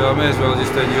anyway, so I may as well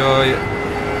just enjoy it.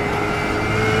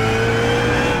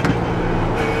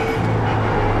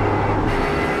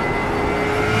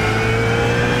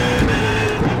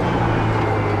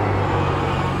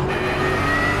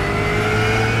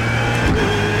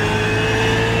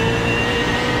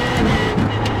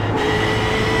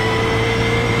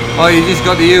 Oh, you just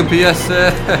got the UPS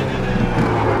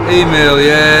email,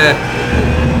 yeah.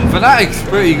 Fanatic's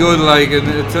pretty good, like, and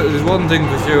there's one thing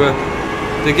for sure,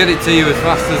 they get it to you as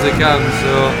fast as they can,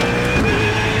 so.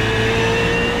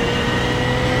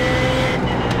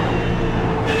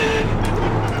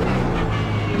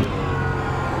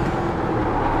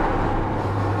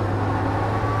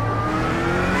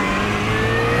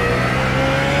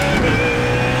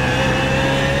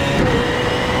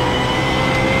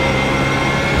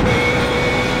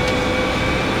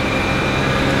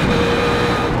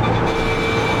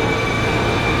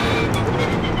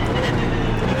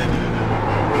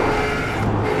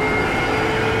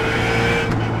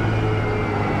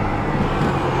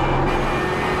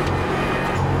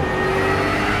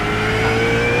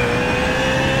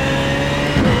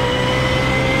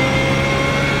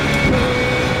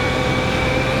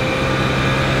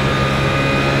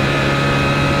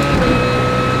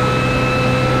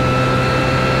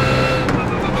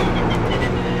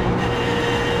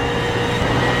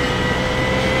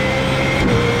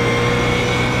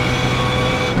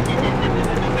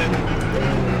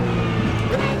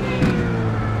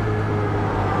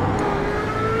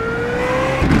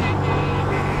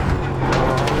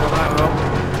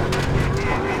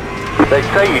 They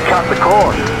say you cut the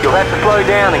course. You'll have to slow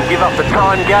down and give up the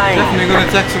time gained. Definitely going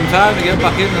to take some time to get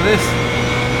back into this.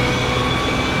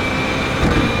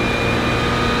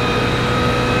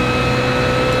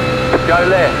 Go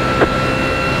left.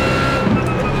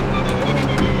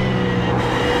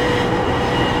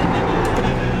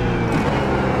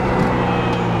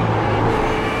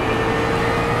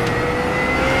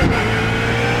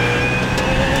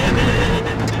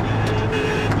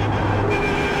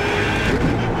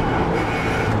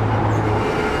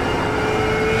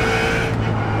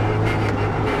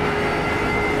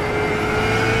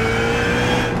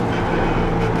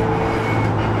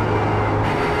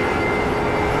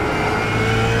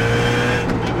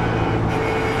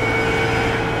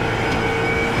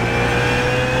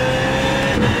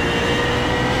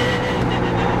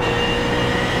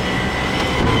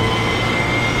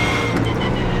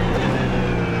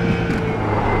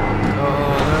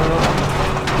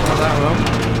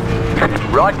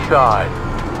 Right side.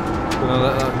 Gonna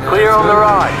let that guy Clear on the through.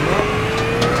 right.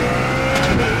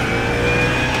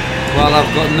 Well,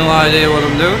 I've got no idea what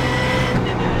I'm doing.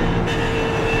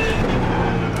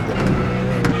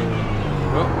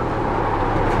 Oh.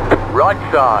 Right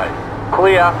side.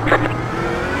 Clear.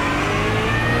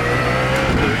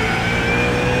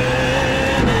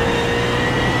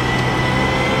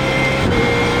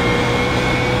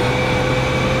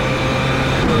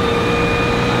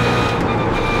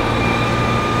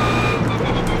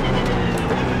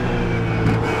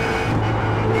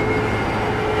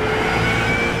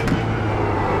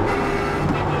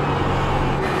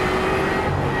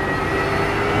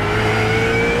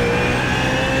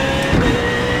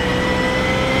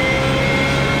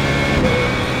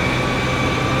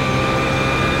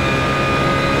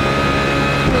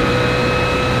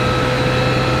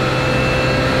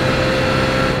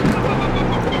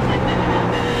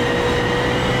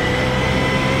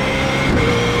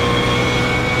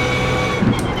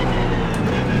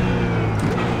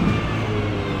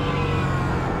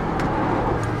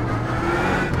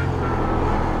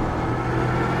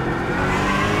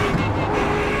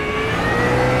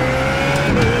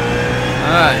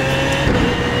 Alright.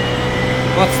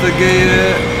 What's the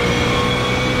gear?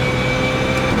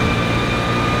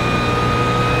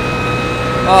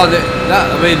 Oh,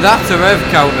 that's a rev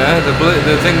counter.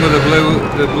 The thing with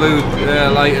the blue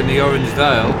light and the orange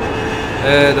dial.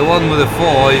 The one with the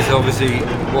 4 is obviously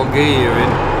what gear you're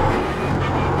in.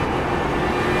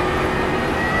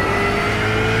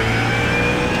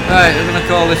 Right, I'm gonna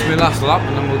call this my last lap,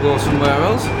 and then we'll go somewhere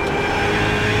else.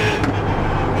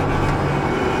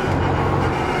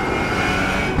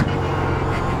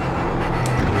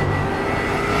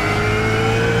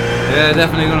 Yeah,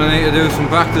 definitely going to need to do some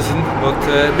practicing, but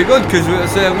it'd be good because I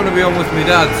say I'm going to be on with my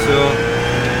dad, so.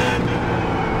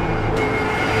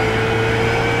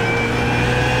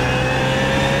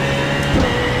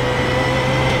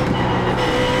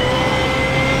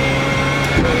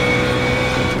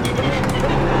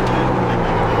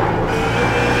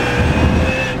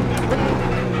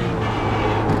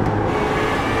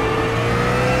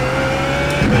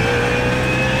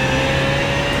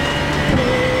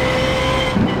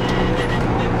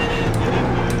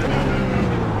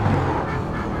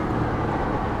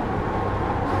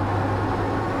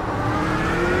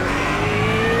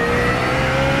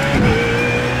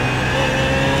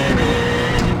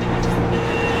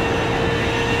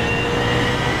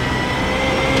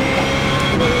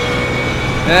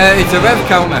 It's a rev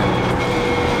counter.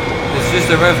 It's just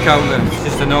a rev counter. It's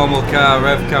just a normal car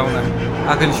rev counter.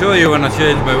 I can show you when I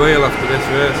change my wheel after this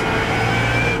race.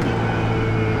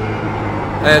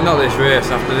 Not this race,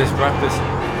 after this practice.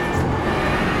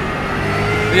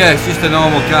 But yeah, it's just a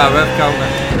normal car rev counter.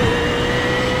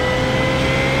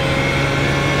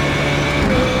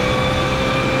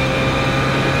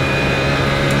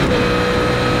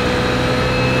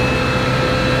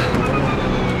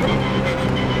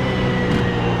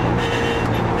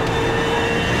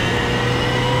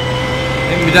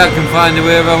 My dad can find a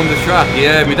way around the track.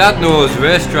 Yeah, my dad knows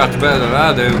racetracks better than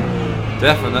I do.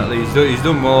 Definitely, he's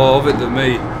done more of it than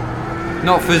me.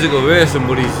 Not physical racing,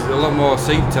 but he's a lot more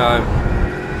seat time.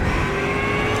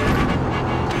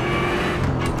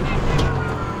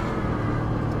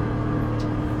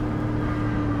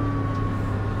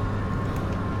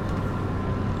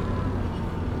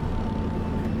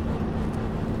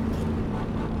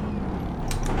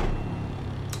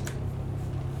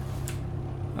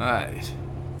 Right.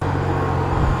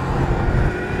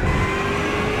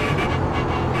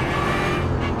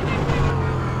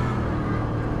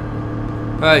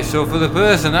 Right, so for the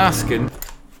person asking,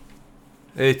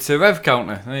 it's a rev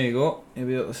counter. There you go. You'll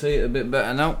be able to see it a bit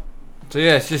better now. So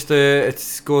yeah, it's just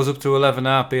it goes up to 11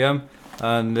 RPM,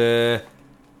 and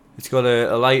it's got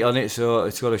a light on it, so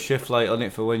it's got a shift light on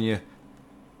it for when you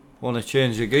want to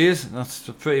change your gears. That's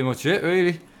pretty much it,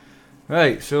 really.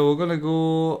 Right, so we're gonna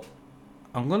go.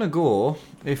 I'm gonna go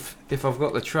if I've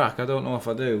got the track. I don't know if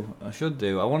I do. I should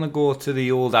do. I want to go to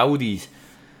the old Audis.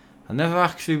 I never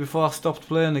actually, before I stopped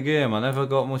playing the game, I never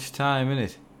got much time in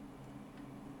it.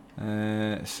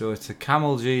 So it's a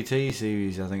Camel GT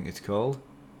series, I think it's called.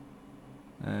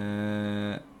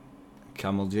 Camel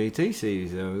GT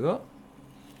series, there we go.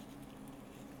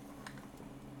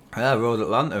 Road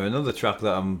Atlanta, another track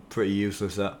that I'm pretty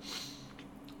useless at.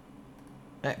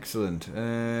 Excellent.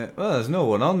 Well, there's no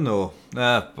one on though.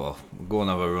 Well, we'll go and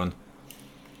have a run.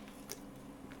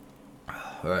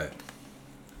 Right.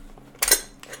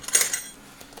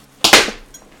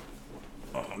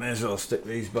 I may as well stick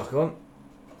these back on.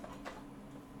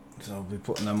 So I'll be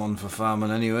putting them on for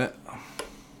farming anyway.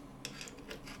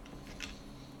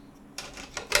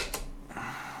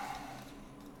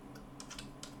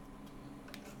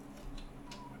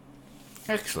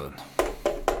 Excellent.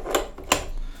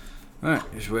 Right,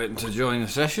 just waiting to join the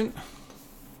session.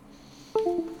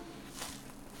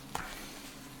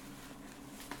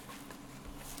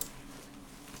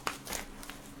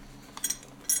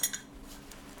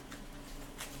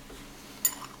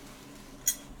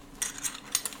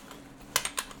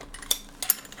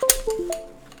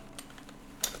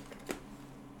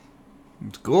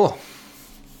 Let's go.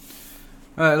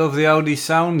 Right, love the Audi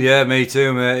sound. Yeah, me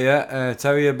too, mate. Yeah,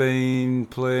 Terry, I've been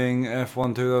playing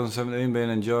F1 2017, been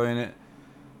enjoying it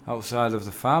outside of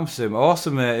the farm sim.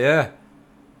 Awesome, mate. Yeah.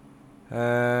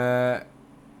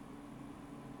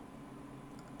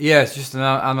 Yeah, it's just an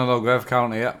analog rev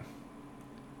counter. Yeah.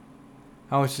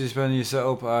 How much do you spend on your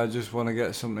setup? I just want to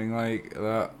get something like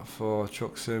that for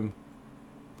truck sim,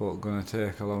 but gonna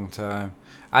take a long time.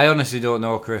 I honestly don't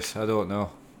know, Chris. I don't know.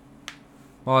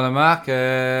 Morning, Mark.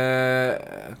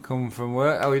 Come from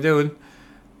work. How are you doing?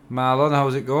 Marlon,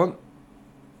 how's it going?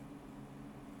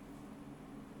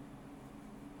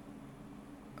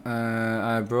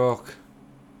 I broke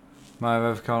my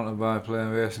rev counter by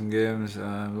playing racing games.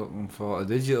 I'm looking for a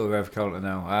digital rev counter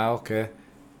now. Ah, okay.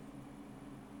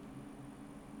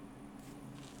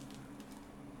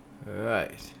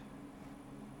 Right.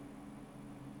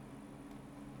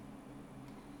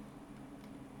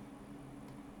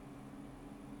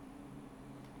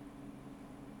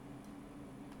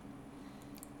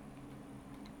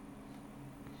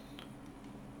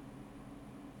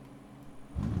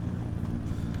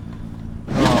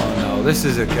 Oh no, this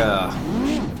is a car.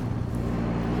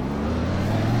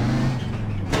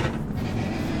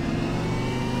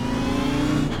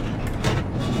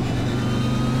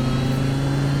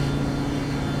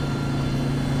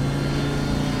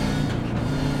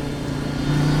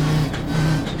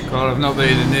 God, I've not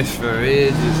been in this for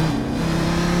ages.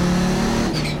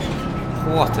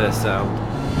 What a sound.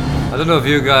 I don't know if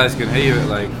you guys can hear it,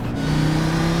 like.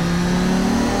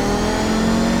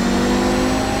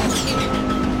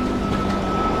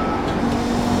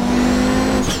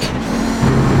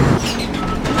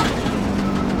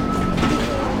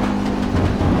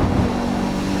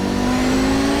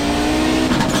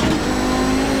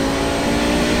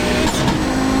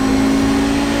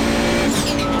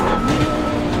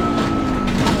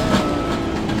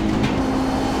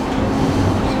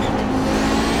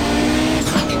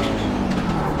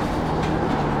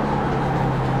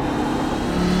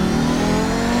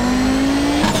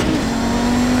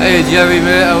 Hey Jerry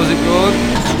mate, how's it going?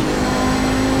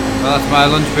 Well, that's my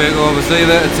lunch break over. See you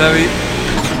later, Terry.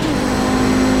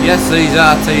 Yes, these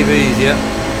are TVs, yeah.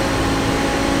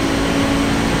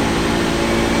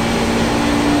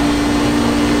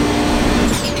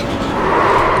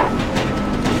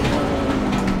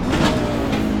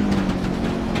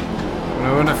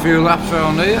 Gonna run a few laps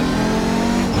around here.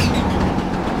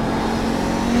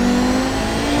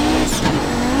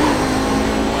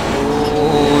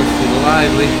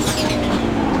 Lively.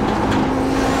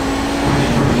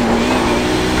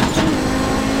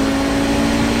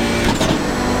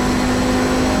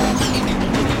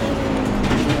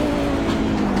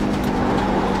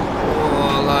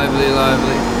 Oh, lively,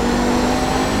 lively.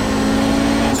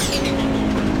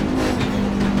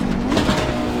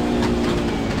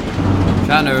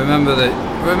 Trying to remember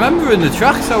remembering the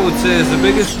tracks, I would say, is the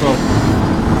biggest problem.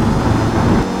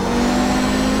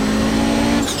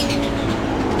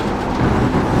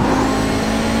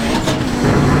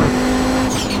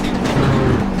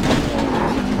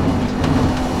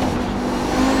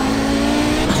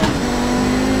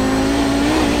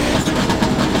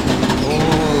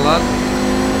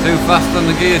 Too fast on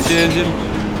the gear changing.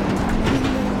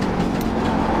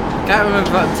 Can't remember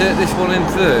if I had to take this one in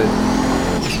third,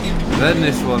 then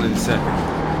this one in second.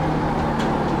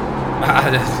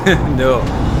 No,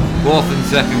 both in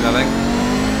second, I think.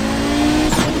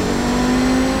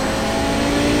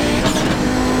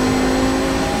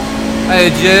 Hey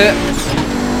Jay,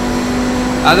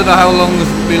 I don't know how long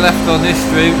will be left on this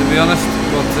stream, to be honest,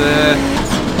 but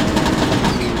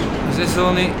is this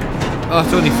only? Oh,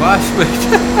 it's only 5 speed.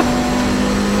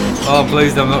 Oh,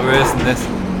 please, I'm not racing this.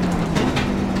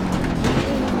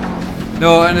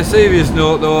 No, on a serious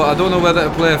note though, I don't know whether to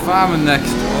play farming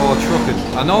next or trucking.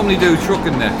 I normally do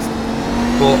trucking next,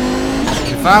 but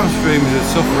the farm streams are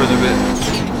suffering a bit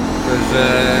because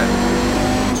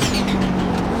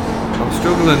I'm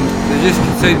struggling. They just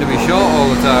seem to be short all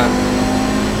the time.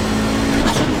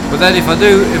 But then if I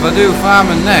do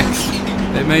farming next,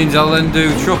 it means I'll then do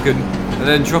trucking. And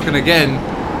then trucking again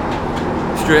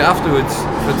straight afterwards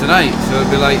for tonight, so it'll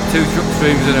be like 2 truck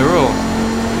streams in a row,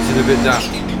 which is a bit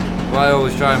daft. But I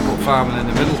always try and put farming in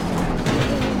the middle.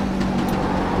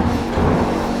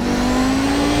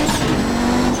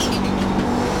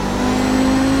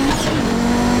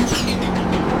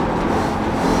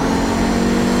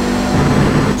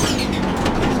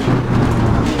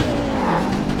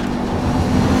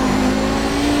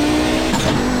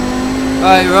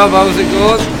 Right, Rob, how's it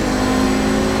going?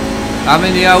 I'm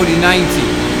in the Audi 90.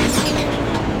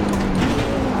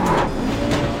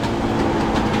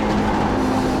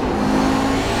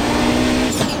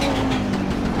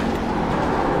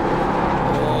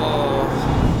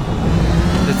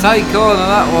 The tight corner,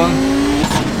 that one.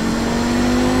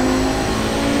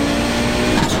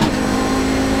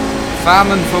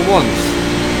 Farming for once.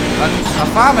 I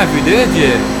farm every day,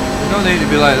 Jay. You don't need to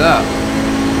be like that.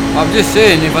 I'm just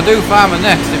saying, if I do farming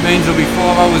next, it means there'll be 4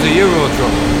 hours of Euro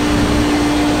truck.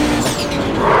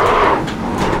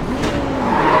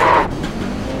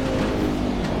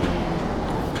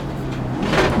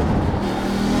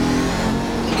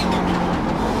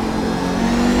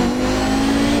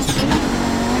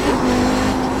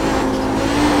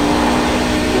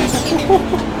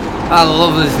 I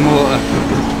love this motor.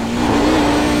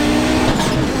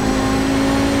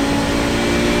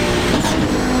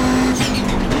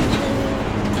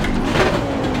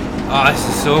 Oh, this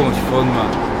is so much fun,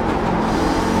 man.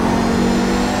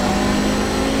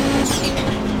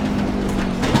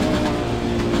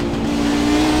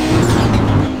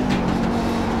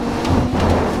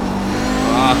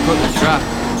 Oh, I cut the track.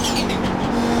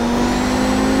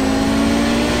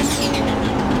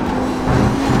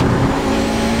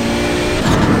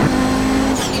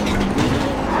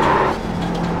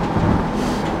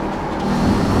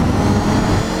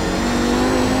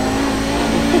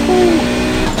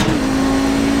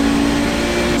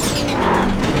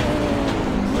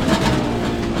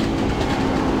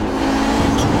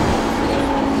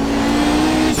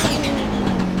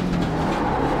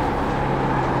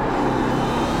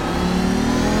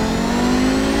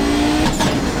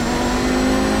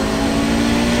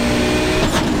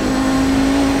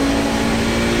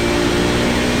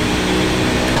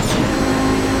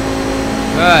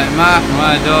 Right, Mark,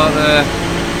 my daughter,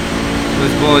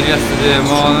 was born yesterday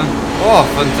morning. Oh,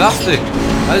 fantastic!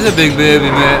 That is a big baby,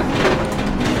 mate.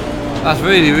 That's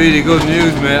really, really good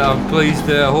news, mate. I'm pleased.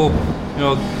 I hope, you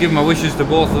know, give my wishes to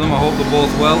both of them. I hope they're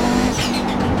both well.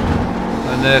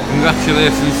 And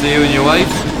congratulations to you and your wife.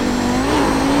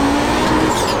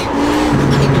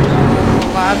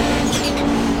 Oh, lad.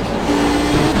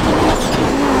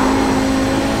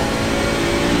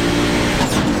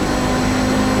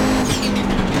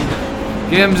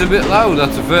 Game's a bit loud,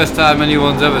 that's the first time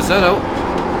anyone's ever said out.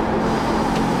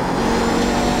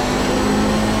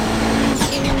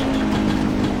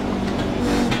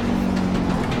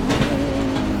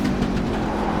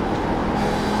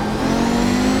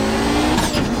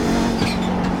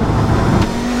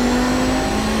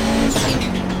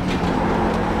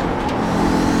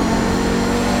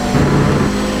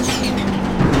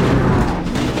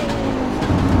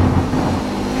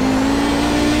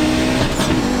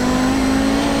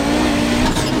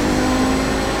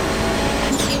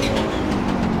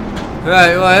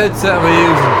 Right, what headset am I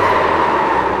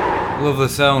using? Love the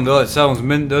sound, oh it sounds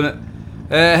mint, doesn't it?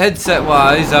 Headset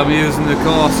wise, I'm using the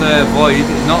Corsair Void,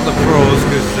 not the Pros,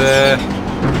 because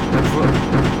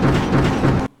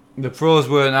the Pros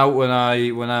weren't out when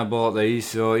I bought these,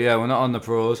 so yeah, we're not on the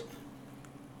Pros.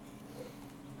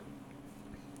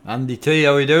 Andy T,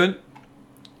 how are you doing?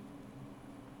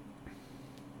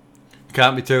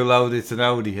 Can't be too loud, it's an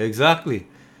Audi, exactly.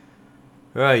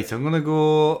 Right, I'm gonna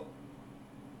go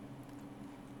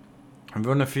and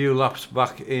run a few laps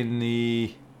back in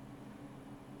the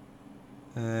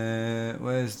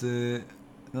where's the,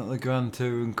 not the Grand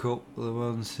Touring Cup, the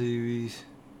one series.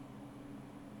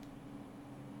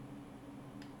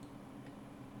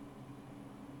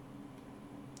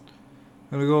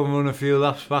 I'm gonna go and run a few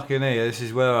laps back in here. This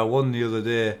is where I won the other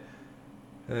day.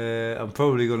 I'm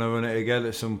probably gonna run it again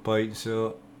at some point,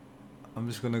 so I'm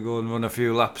just gonna go and run a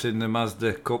few laps in the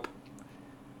Mazda Cup.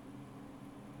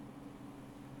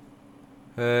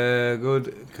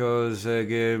 Good, because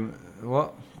game,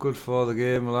 what? Good for the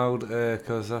game allowed,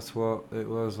 because that's what it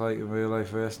was like in real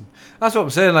life racing. That's what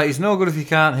I'm saying, like, it's no good if you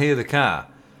can't hear the car.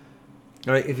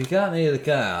 Right, if you can't hear the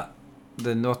car,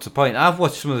 then what's the point? I've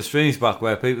watched some of the streams back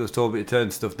where people have told me to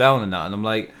turn stuff down and that, and I'm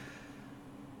like,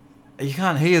 you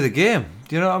can't hear the game,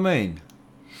 do you know what I mean?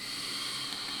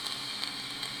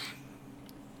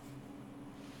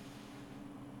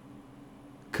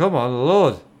 Come on,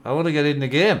 Lord, I want to get in the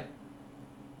game.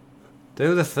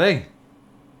 Do the thing.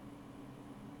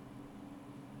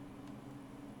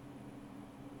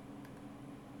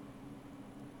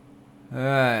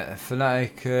 Alright,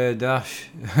 Fanatic Dash.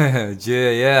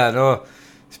 Jay, yeah, I know.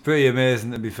 It's pretty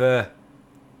amazing, to be fair.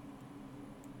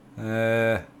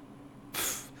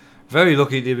 Very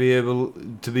lucky to be able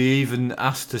to be even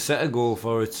asked to set a goal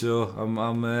for it, so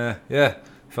I'm yeah,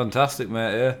 fantastic,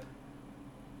 mate, yeah.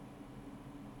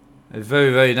 It's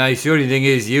very, very nice. The only thing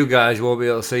is, you guys won't be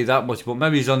able to see that much, but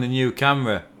maybe it's on the new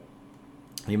camera.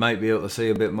 You might be able to see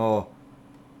a bit more.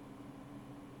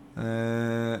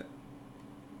 Right,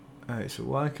 so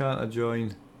why can't I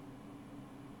join?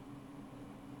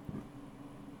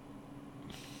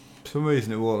 For some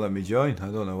reason it won't let me join.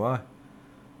 I don't know why.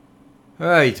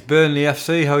 Right, Burnley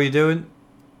FC, how you doing?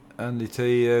 Andy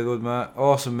T, good mate.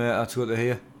 Awesome mate, that's good to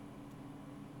hear.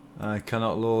 I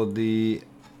cannot load the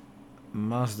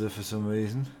Mazda for some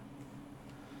reason.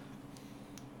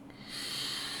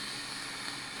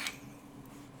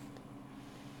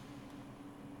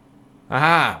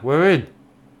 Aha, we're in.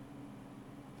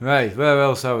 Right, where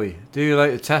else are we? Do you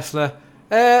like the Tesla?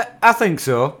 I think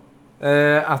so.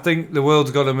 I think the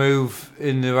world's got to move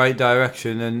in the right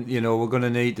direction, and you know we're going to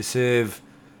need to save.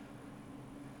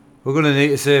 We're going to need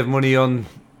to save money on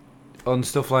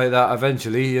stuff like that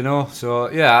eventually, you know. So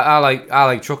yeah, I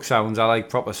like truck sounds. I like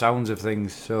proper sounds of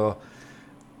things. So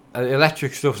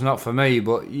electric stuff's not for me,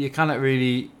 but you cannot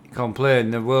really complain.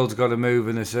 The world's got to move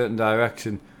in a certain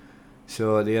direction.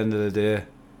 So at the end of the day,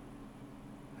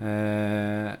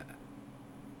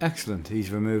 excellent. He's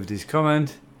removed his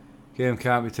comment. Game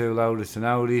can't be too loud. It's an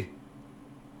Audi.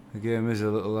 The game is a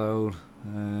little loud.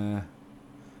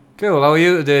 Cool. How are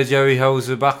you today, Jerry? How's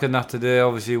the back and that today?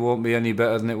 Obviously, it won't be any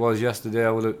better than it was yesterday.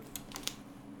 I would have.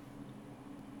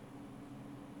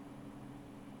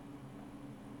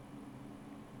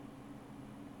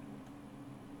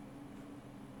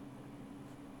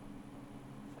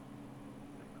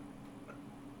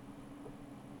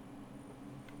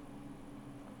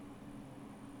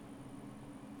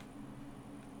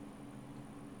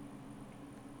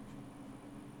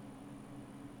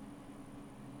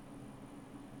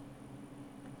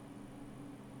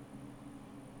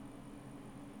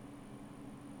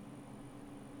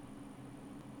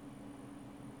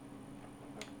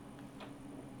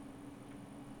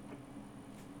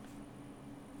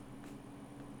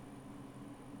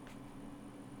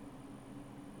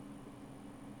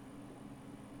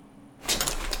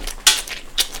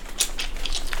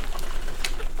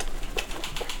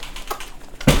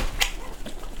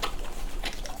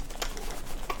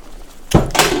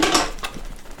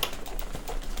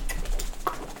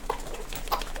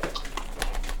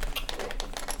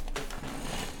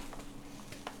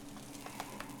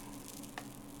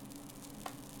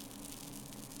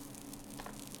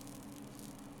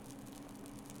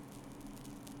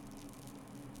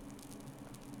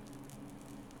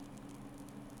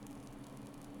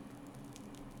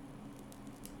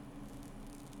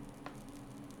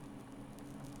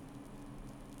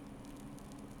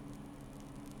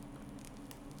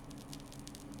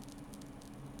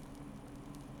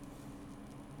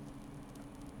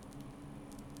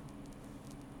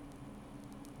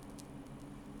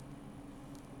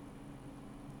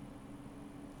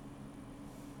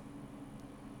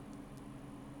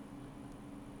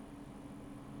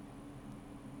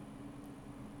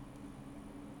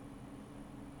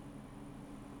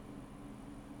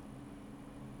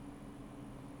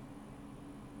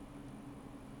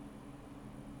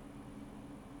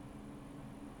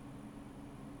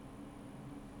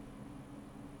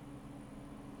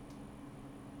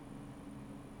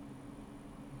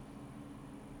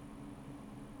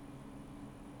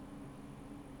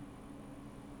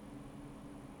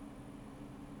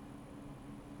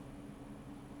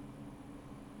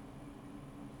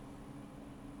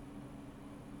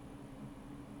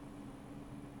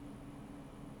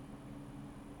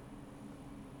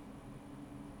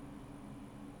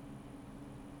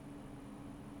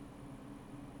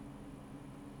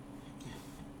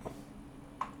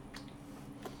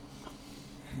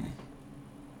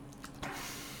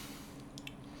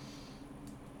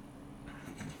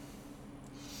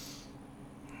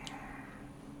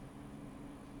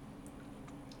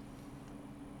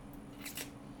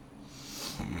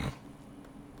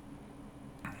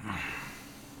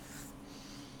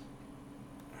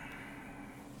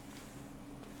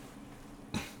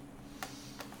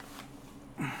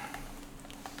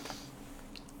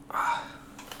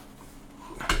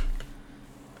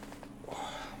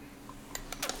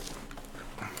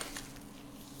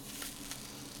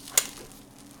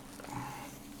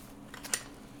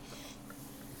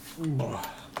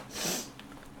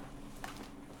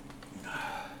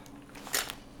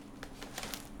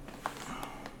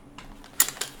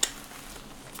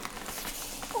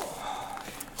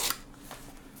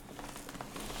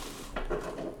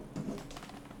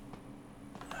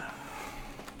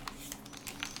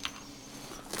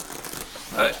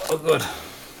 Right, oh good.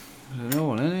 There's no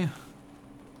one in here.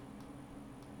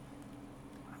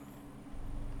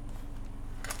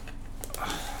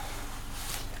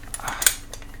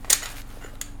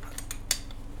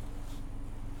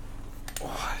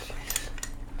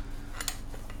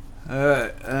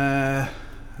 Alright,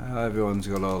 everyone's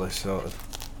got all this sorted.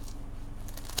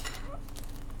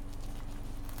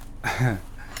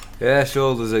 Yeah,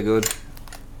 shoulders are good.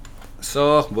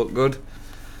 Sore, but good.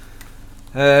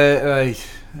 Right,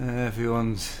 has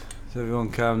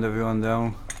everyone calmed everyone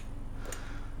down?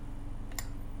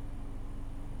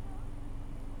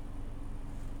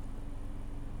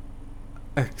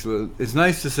 Excellent. It's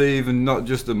nice to see even not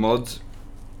just the mods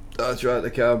that are trying to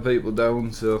calm people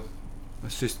down, so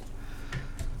it's just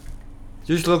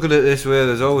look at it this way,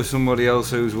 there's always somebody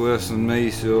else who's worse than me,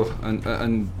 so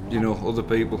and you know, other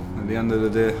people. At the end of the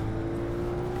day,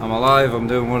 I'm alive, I'm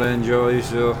doing what I enjoy,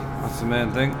 so that's the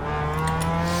main thing.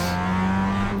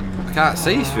 I can't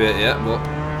see straight yet, but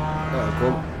that'll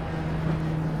come.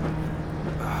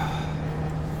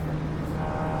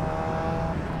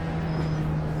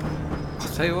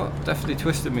 I'll tell you what, definitely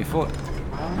twisted my foot.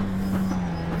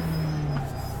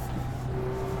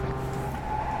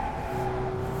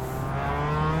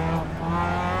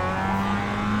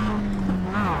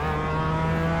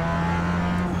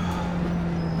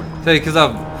 See, because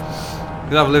I've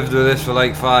lived with this for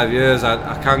like 5 years,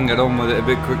 I can get on with it a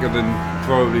bit quicker than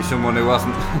probably someone who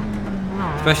hasn't.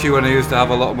 Especially when I used to have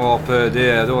a lot more per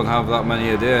day. I don't have that many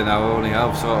a day now. I only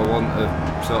have sort of one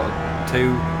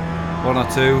or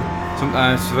two,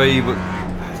 sometimes 3. But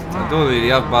I don't really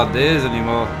have bad days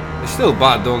anymore. It's still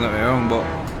bad, don't get me wrong, but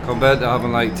compared to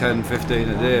having like 10, 15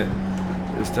 a day,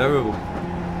 it's terrible.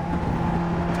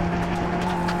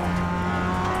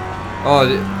 Oh,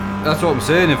 that's what I'm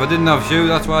saying. If I didn't have shoes,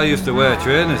 that's why I used to wear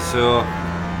trainers. So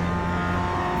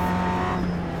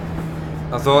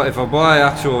I thought if I buy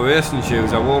actual racing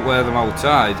shoes, I won't wear them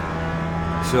outside.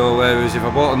 So whereas if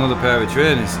I bought another pair of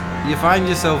trainers, you find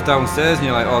yourself downstairs and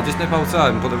you're like, oh, just nip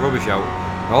outside and put the rubbish out.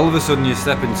 And all of a sudden you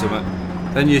step into it,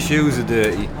 then your shoes are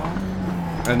dirty,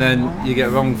 and then you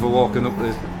get wrong for walking up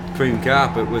the cream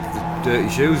carpet with the dirty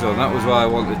shoes on. That was why I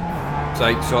wanted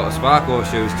like sort of sparkle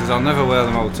shoes, because I'll never wear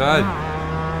them outside.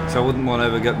 So I wouldn't want to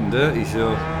ever get them dirty,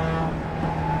 so.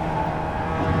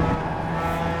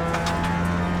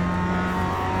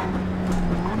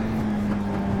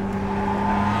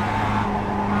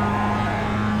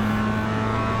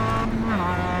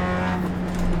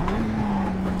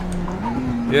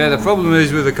 Yeah, the problem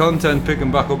is with the content picking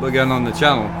back up again on the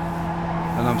channel,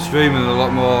 and I'm streaming a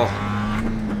lot more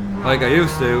like I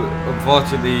used to.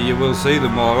 Unfortunately, you will see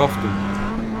them more often.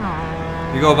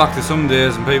 You go back to some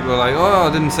days and people are like, oh,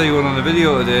 I didn't see one on the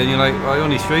video today, and you're like, well, I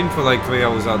only streamed for like 3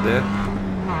 hours that day.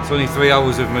 It's only 3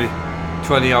 hours of my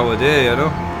 20-hour day, you know.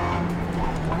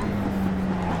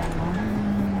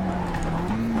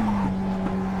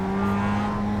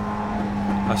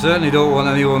 I certainly don't want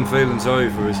anyone feeling sorry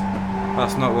for us.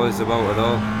 That's not what it's about at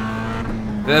all.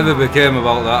 If it ever became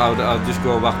about that, I'd just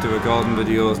go back to recording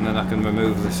videos and then I can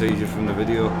remove the seizure from the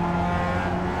video.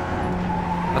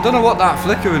 I don't know what that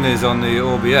flickering is on the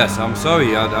OBS. I'm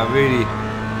sorry, I'll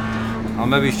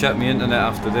maybe check my internet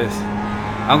after this.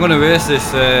 I'm going to race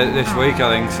this this week, I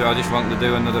think, so I just want to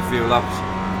do another few laps,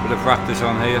 bit of practice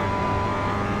on here.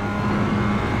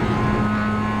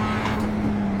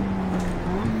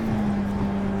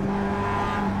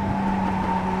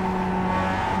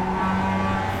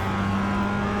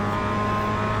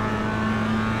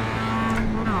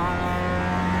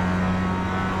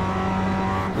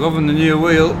 Loving the new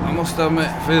wheel, I must admit,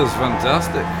 it feels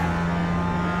fantastic.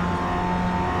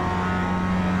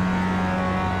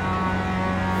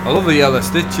 I love the yellow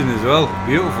stitching as well,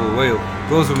 beautiful wheel.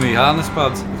 Goes with me harness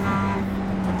pads.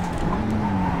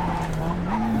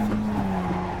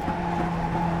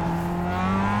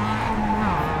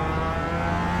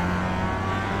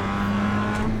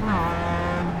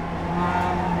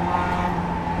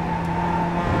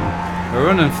 We're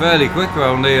running fairly quick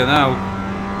around here now.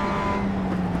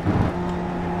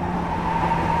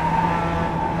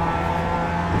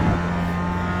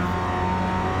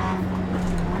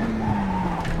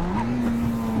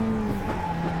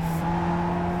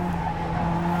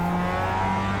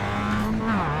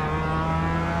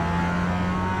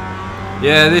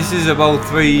 Yeah, this is about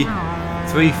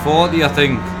 340, I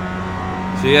think.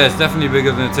 So yeah, it's definitely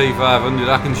bigger than a T500.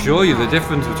 I can show you the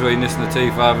difference between this and the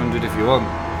T500 if you want.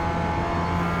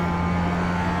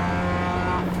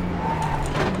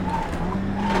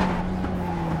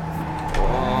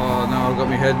 Oh, now I've got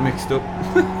my head mixed up.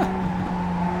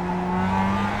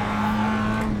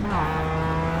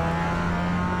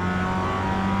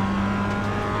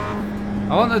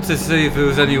 I wanted to see if there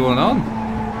was anyone on.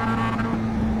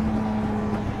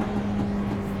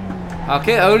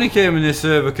 I only came in this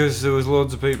server because there was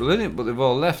loads of people in it, but they've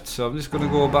all left, so I'm just going to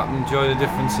go back and join a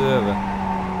different server.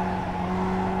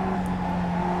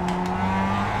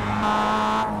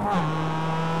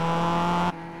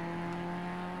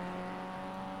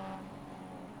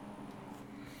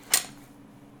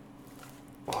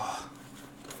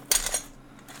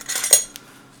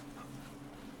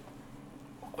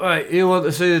 right, you want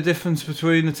to see the difference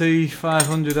between the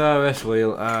T500 RS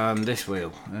wheel and this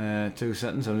wheel? 2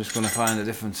 seconds, I'm just going to find a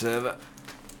different server.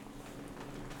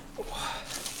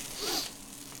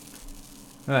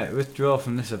 Right, withdraw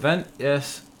from this event,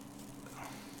 yes.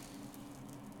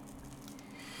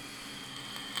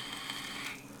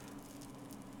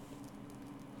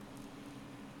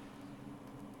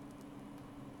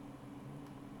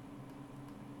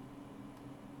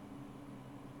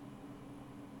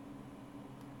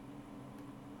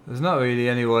 There's not really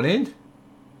anyone in.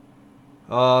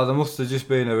 Oh, there must have just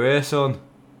been a race on.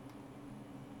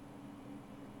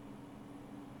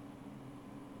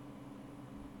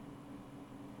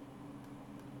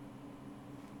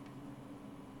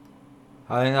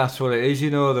 I think that's what it is,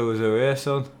 you know, there was a race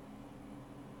on.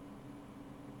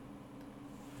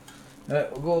 Right,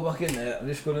 we'll go back in there. I'm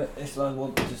just gonna, this lad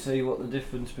wanted to see what the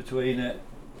difference between a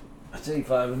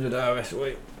T500 RS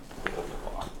wheel.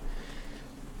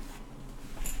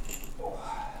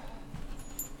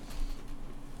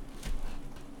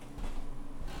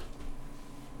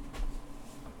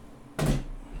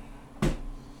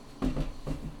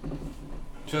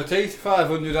 So a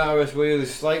T500 RS wheel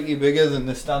is slightly bigger than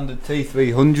the standard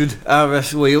T300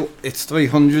 RS wheel. It's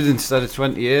 300 instead of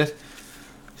 28.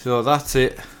 So that's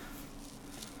it.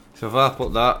 So if I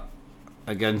put that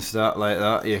against that like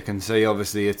that, you can see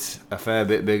obviously it's a fair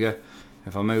bit bigger.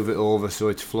 If I move it over so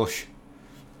it's flush.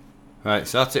 Right,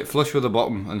 so that's it, flush with the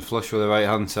bottom and flush with the right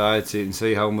hand side, so you can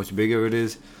see how much bigger it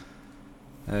is.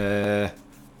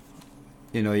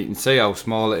 You know, you can see how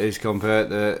small it is compared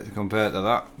to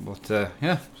that, but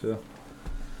yeah, so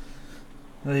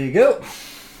there you go.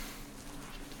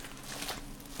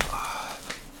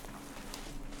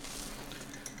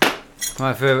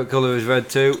 My favourite colour is red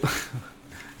too.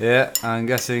 Yeah, I'm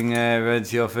guessing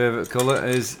red's your favourite colour.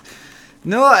 Is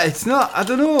no, it's not. I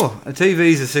don't know. A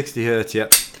TV's a 60 Hz. Yeah.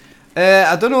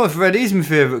 I don't know if red is my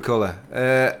favourite colour.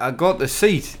 I got the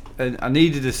seat, and I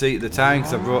needed a seat at the time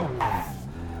because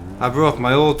I broke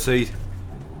my old seat,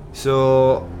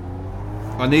 so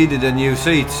I needed a new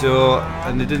seat. So,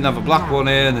 and they didn't have a black one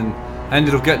in, and I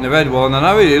ended up getting a red one, and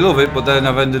I really love it. But then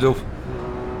I've ended up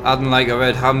adding like a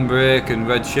red handbrake and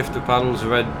red shifter paddles,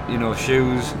 red, you know,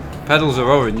 shoes. Pedals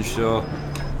are orange, so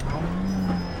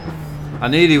I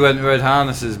nearly went red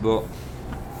harnesses, but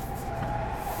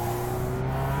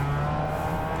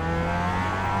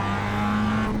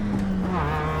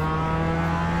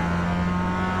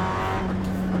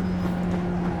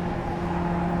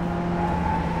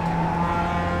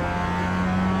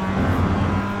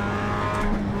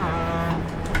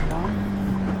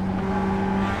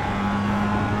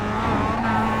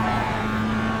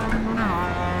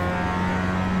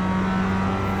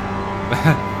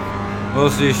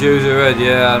most of your shoes are red.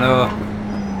 Yeah, I know.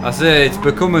 I say it's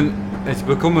becoming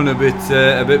a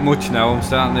bit much now. I'm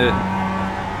starting to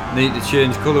need to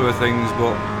change colour of things,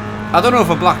 but I don't know if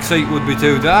a black seat would be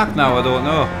too dark now. I don't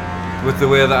know, with the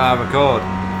way that I record.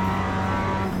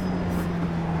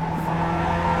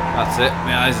 That's it.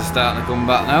 My eyes are starting to come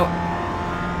back now.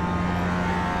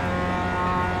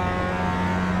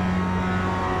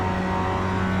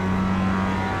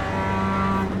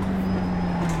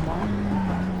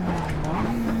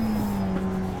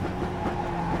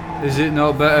 Is it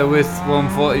not better with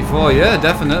 144? Yeah,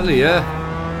 definitely, yeah.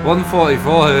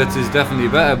 144 Hz is definitely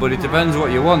better, but it depends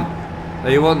what you want.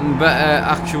 Are you wanting better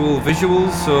actual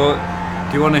visuals? So,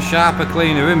 do you want a sharper,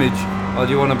 cleaner image, or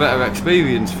do you want a better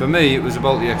experience? For me, it was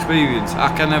about the experience.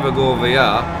 I can never go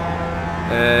VR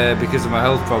because of my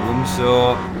health problems,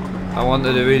 so I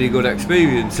wanted a really good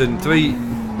experience. And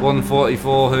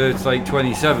 144 Hz like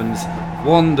 27s,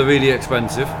 one, they're really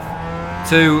expensive.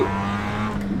 Two,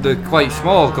 they're quite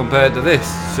small compared to this,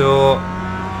 so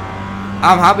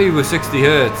I'm happy with 60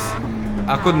 Hz.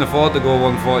 I couldn't afford to go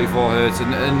 144 Hz,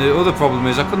 and the other problem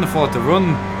is I couldn't afford to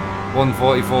run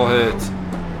 144 Hz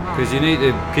because you need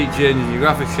to keep changing your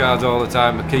graphics cards all the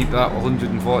time to keep that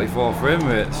 144 frame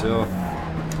rate. So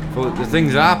for the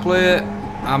things I play,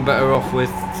 I'm better off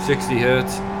with 60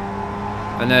 Hz.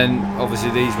 And then obviously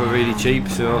these were really cheap,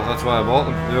 so that's why I bought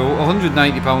them. They were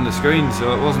 £190 a screen,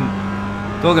 so it wasn't.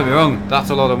 Don't get me wrong, that's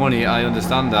a lot of money, I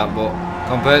understand that, but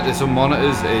compared to some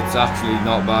monitors, it's actually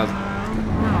not bad.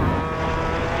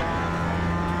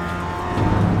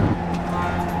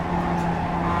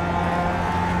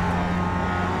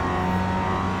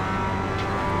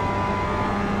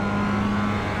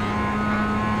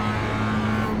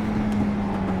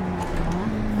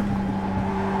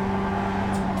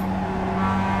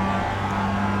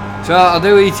 So I'll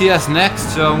do ETS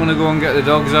next, so I'm going to go and get the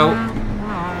dogs out.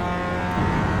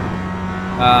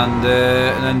 And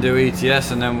then do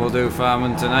ETS, and then we'll do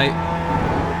farming tonight.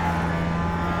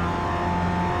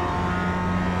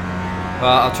 Well,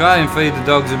 I'll try and feed the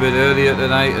dogs a bit earlier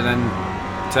tonight and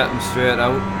then take them straight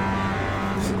out.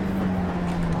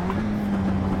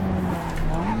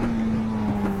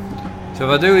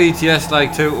 So if I do ETS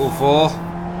like 2 till 4,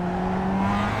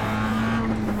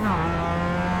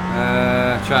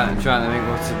 trying to think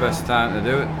what's the best time to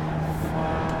do it.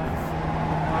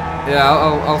 Yeah,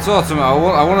 I'll sort them out.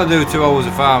 I want to do 2 hours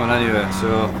of farming anyway,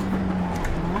 so.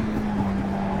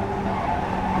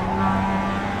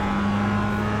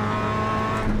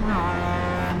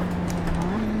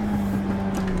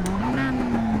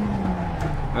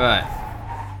 Right.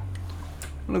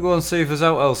 I'm gonna go and see if there's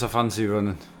out else I fancy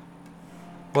running.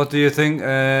 What do you think?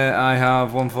 I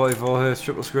have 144Hz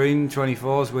triple screen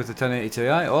 24s with a 1080 Ti.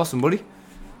 Awesome, buddy.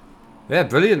 Yeah,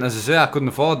 brilliant. As I say, I couldn't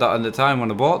afford that at the time when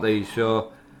I bought these,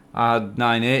 so I had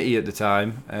 980 at the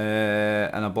time,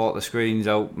 and I bought the screens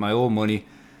out my own money.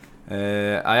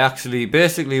 I actually,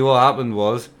 basically what happened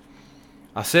was,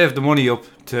 I saved the money up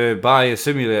to buy a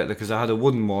simulator because I had a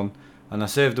wooden one, and I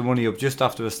saved the money up just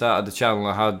after I started the channel.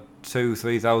 I had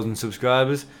 2,000-3,000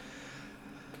 subscribers.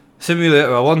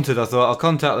 Simulator I wanted, I thought I'll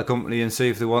contact the company and see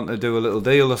if they want to do a little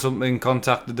deal or something.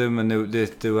 Contacted them and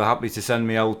they were happy to send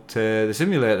me out the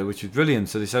simulator, which was brilliant.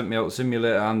 So they sent me out the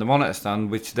simulator and the monitor stand,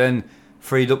 which then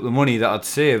freed up the money that I'd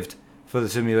saved for the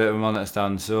simulator and monitor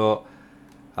stand. So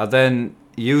I then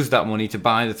used that money to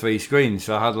buy the 3 screens.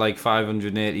 So I had like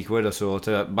 580 quid or so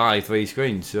to buy 3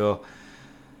 screens. So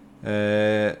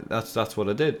that's what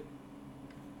I did.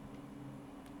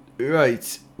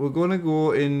 Right, we're gonna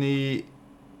go in the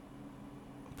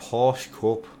Porsche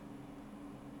Cup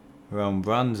around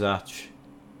Brands Hatch.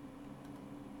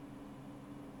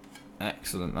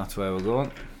 Excellent, that's where we're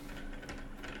going.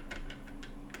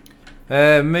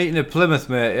 Meeting at Plymouth,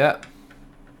 mate, yeah.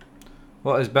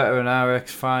 What is better, an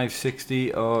RX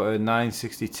 560 or a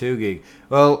 962 gig?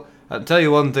 Well, I'll tell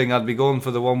you one thing, I'd be going for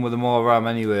the one with the more RAM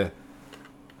anyway.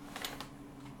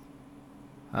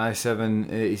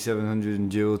 i7 8700 and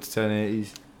dual to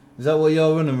 1080s. Is that what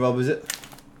you're running, Rob, is it?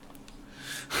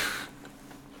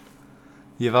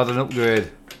 You've had an upgrade.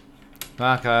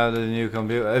 Mark, I ordered a new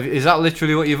computer. Is that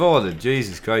literally what you've ordered?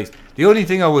 Jesus Christ. The only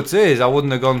thing I would say is I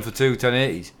wouldn't have gone for 2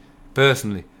 1080s,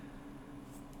 personally.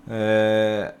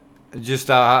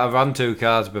 Just I ran 2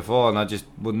 cards before and I just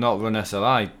would not run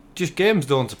SLI. Just games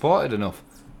don't support it enough.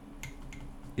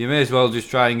 You may as well just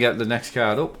try and get the next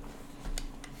card up.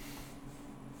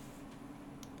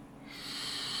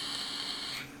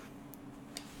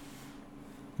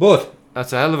 But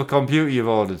that's a hell of a computer you've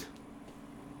ordered.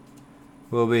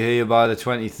 We'll be here by the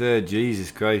 23rd.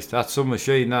 Jesus Christ, that's some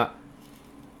machine, that.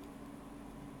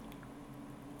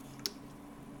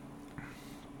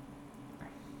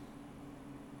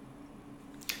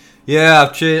 Yeah,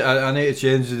 I've changed. I need to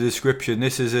change the description.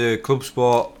 This is a Club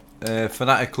Sport,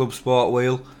 Fanatic Club Sport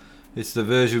wheel. It's the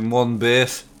version 1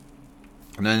 base,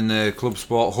 and then the Club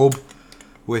Sport hub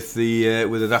with the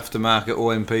with an aftermarket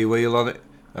OMP wheel on it.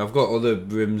 I've got other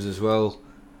rims as well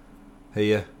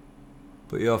here.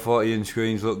 But your 40-inch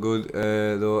screens look good,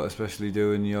 though, especially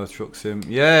doing your truck sim.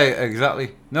 Yeah,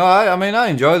 exactly. No, I mean, I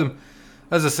enjoy them.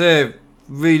 As I say,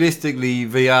 realistically,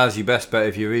 VR's your best bet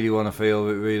if you really want to feel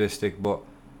a bit realistic, but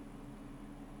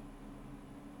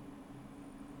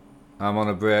I'm on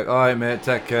a break. Alright, mate,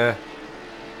 take care.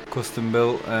 Custom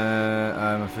built.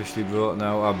 I'm officially brought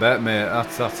now. I bet, mate,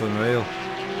 that's unreal.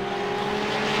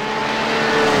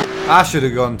 I should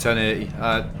have gone 1080.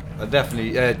 I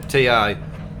definitely, TI.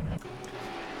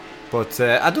 But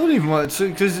I don't even want to,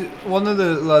 because one of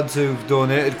the lads who've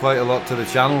donated quite a lot to the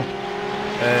channel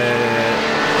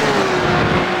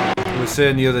was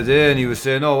saying the other day, and he was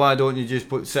saying, oh, why don't you just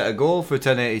set a goal for a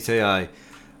 1080 Ti?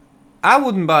 I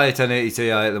wouldn't buy a 1080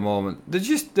 Ti at the moment.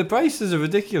 The prices are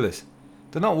ridiculous.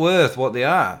 They're not worth what they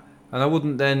are, and I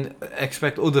wouldn't then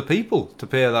expect other people to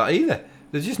pay that either.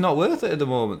 They're just not worth it at the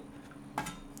moment.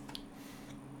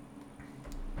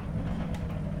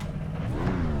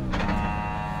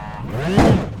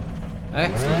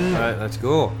 Excellent. Right, let's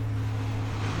go.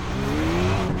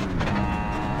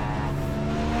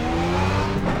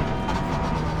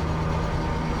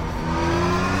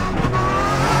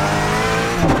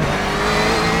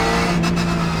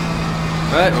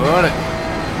 Right, we're on it.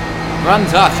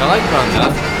 Brands Hatch, I like Brands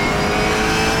Hatch.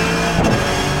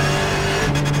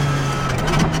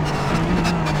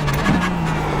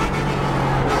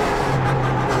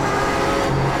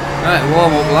 Right,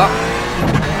 warm up lap.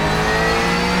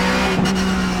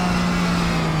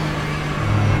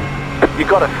 You've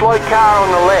got a slow car on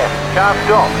the left. Car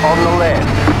stop on the left.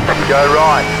 Go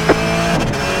right.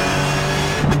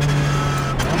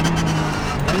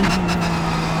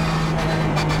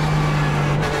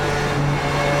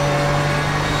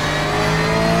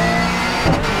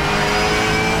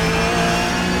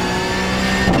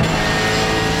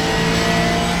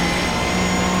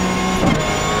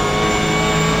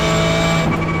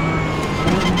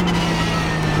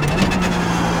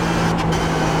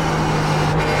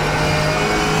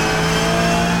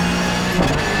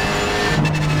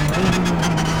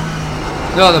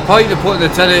 No, the point of putting the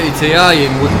 1080 Ti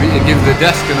in would be to give the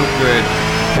desk an upgrade,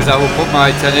 because I will put my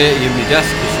 1080 in my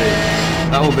desk, you see.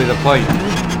 That will be the point.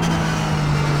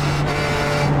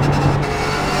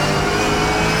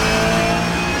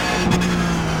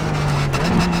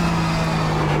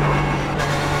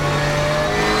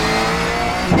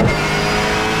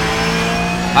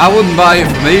 I wouldn't buy it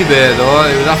from eBay though.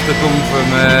 It would have to come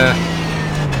from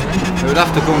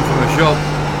a shop.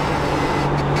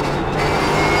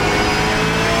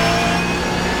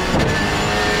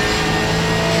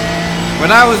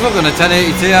 When I was looking at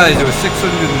 1080 Ti's, it was 630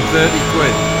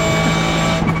 quid,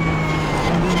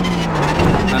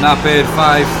 and I paid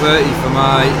 530 for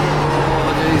my.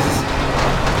 Oh Jesus!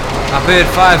 I paid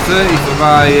 530 for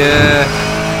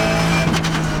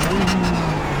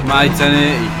my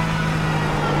 1080.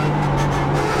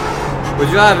 We're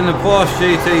driving the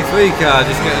Porsche GT3 car,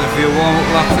 just getting a few warm-up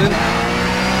laps in.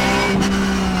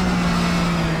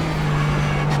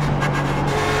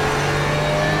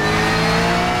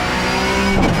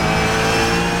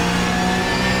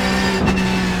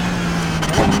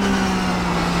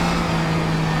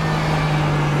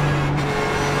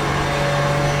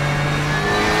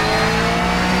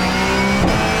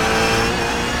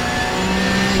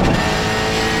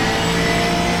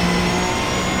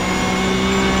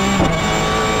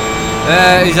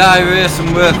 Is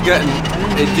Iracing worth getting?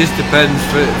 It just depends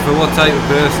for what type of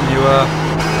person you are.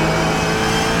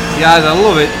 You either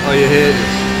love it or you hate it.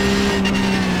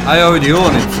 I already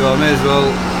own it, so I may as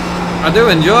well. I do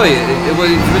enjoy it. It's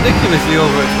ridiculously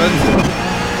over expensive.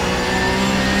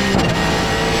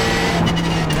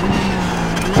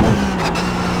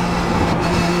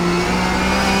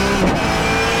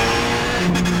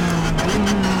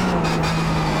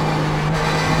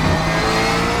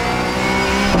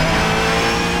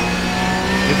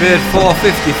 You paid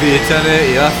 $450 for your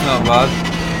 1080, that's not bad.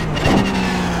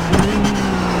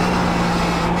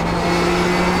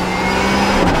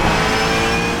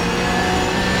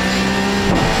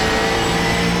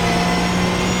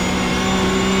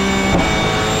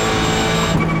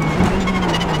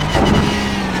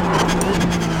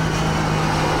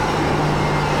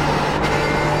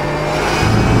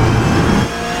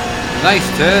 Nice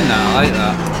turn now, I like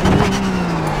that.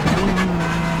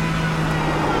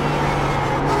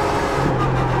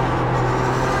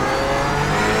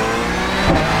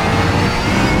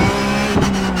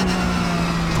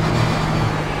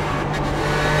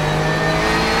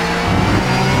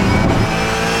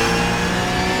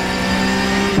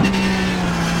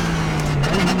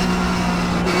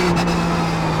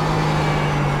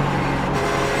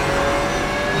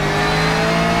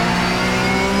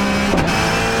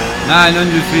 $900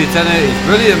 for your 1080 is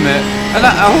brilliant, mate, and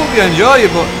I hope you enjoy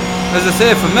it. But as I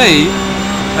say, for me,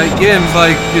 like games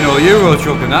like, you know, Euro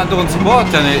Truck and that don't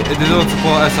support 1080, they don't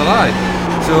support SLI,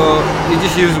 so you're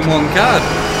just using one card,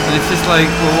 and it's just like,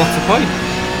 well, what's the point?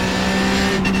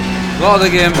 A lot of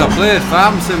the games I played,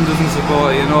 Farm Sim doesn't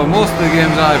support it, you know, most of the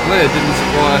games that I played didn't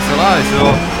support SLI,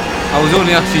 so I was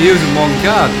only actually using one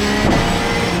card.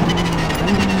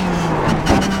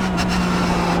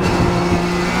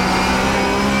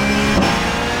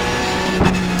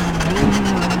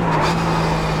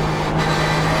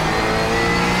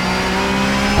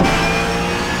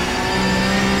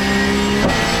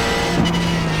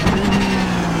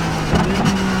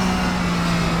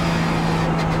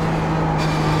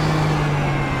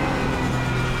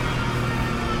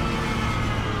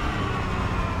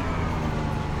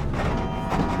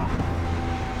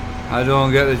 I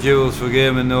don't get the jewels for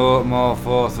gaming though, more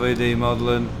for 3D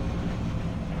modelling.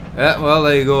 Yeah, well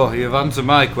there you go, you've answered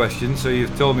my question, so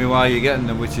you've told me why you're getting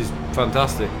them, which is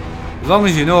fantastic. As long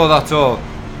as you know, that's all.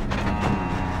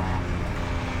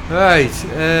 Right,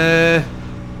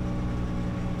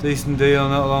 decent deal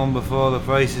not long before the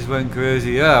prices went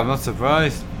crazy. Yeah, I'm not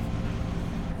surprised.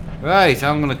 Right,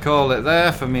 I'm going to call it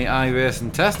there for me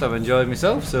iRacing test. I've enjoyed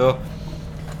myself, so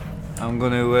I'm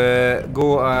going to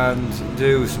go and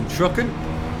do some trucking.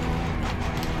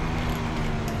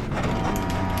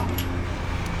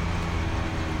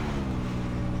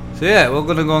 So yeah, we're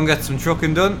going to go and get some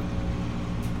trucking done.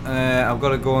 I've got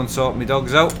to go and sort my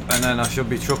dogs out, and then I should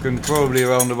be trucking probably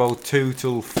around about 2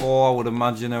 till 4, I would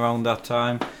imagine, around that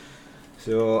time.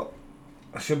 So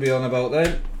I should be on about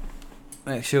then.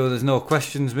 Make sure there's no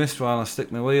questions missed while I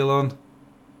stick my wheel on.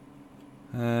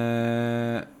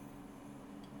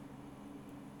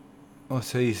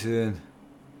 What's he saying?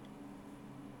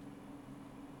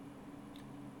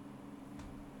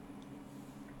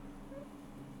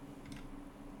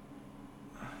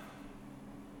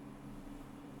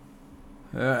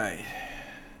 Right.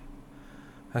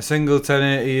 A single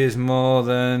 1080 is more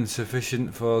than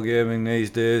sufficient for gaming these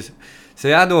days.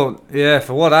 See, I don't, yeah,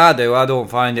 for what I do, I don't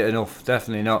find it enough.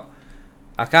 Definitely not.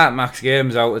 I can't max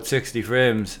games out at 60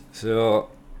 frames, so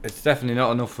it's definitely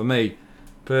not enough for me,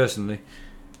 personally.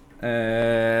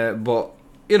 But,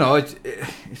 you know,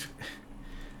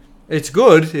 it's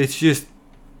good. It's just,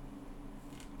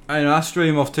 I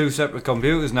stream off 2 separate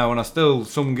computers now, and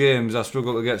some games I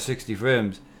struggle to get 60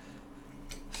 frames.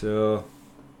 So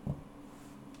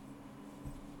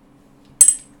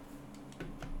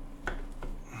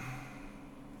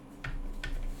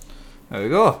there we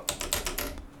go.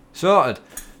 Sorted.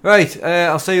 Right,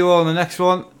 I'll see you all in the next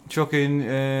one. Chucking,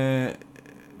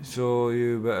 so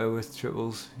you better with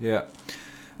triples. Yeah.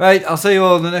 Right, I'll see you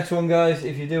all in the next one, guys.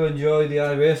 If you do enjoy the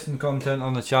iRacing content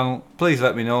on the channel, please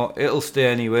let me know. It'll stay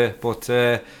anyway, but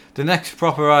the next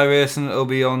proper iRacing will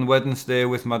be on Wednesday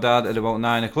with my dad at about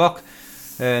 9 o'clock.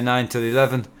 9 till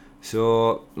 11.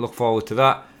 So, look forward to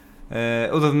that.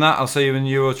 Other than that, I'll see you in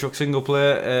Euro Truck single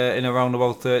player in around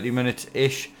about 30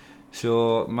 minutes-ish.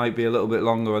 So, it might be a little bit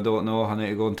longer, I don't know. I need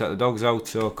to go and take the dogs out,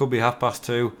 so it could be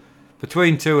 2:30.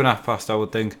 Between 2 and 2:30, I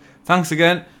would think. Thanks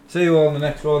again. See you all in the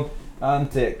next one. And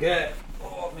take care.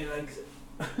 Oh, my legs.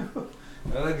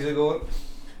 My legs are going.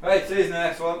 Right, see you in the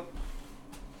next one.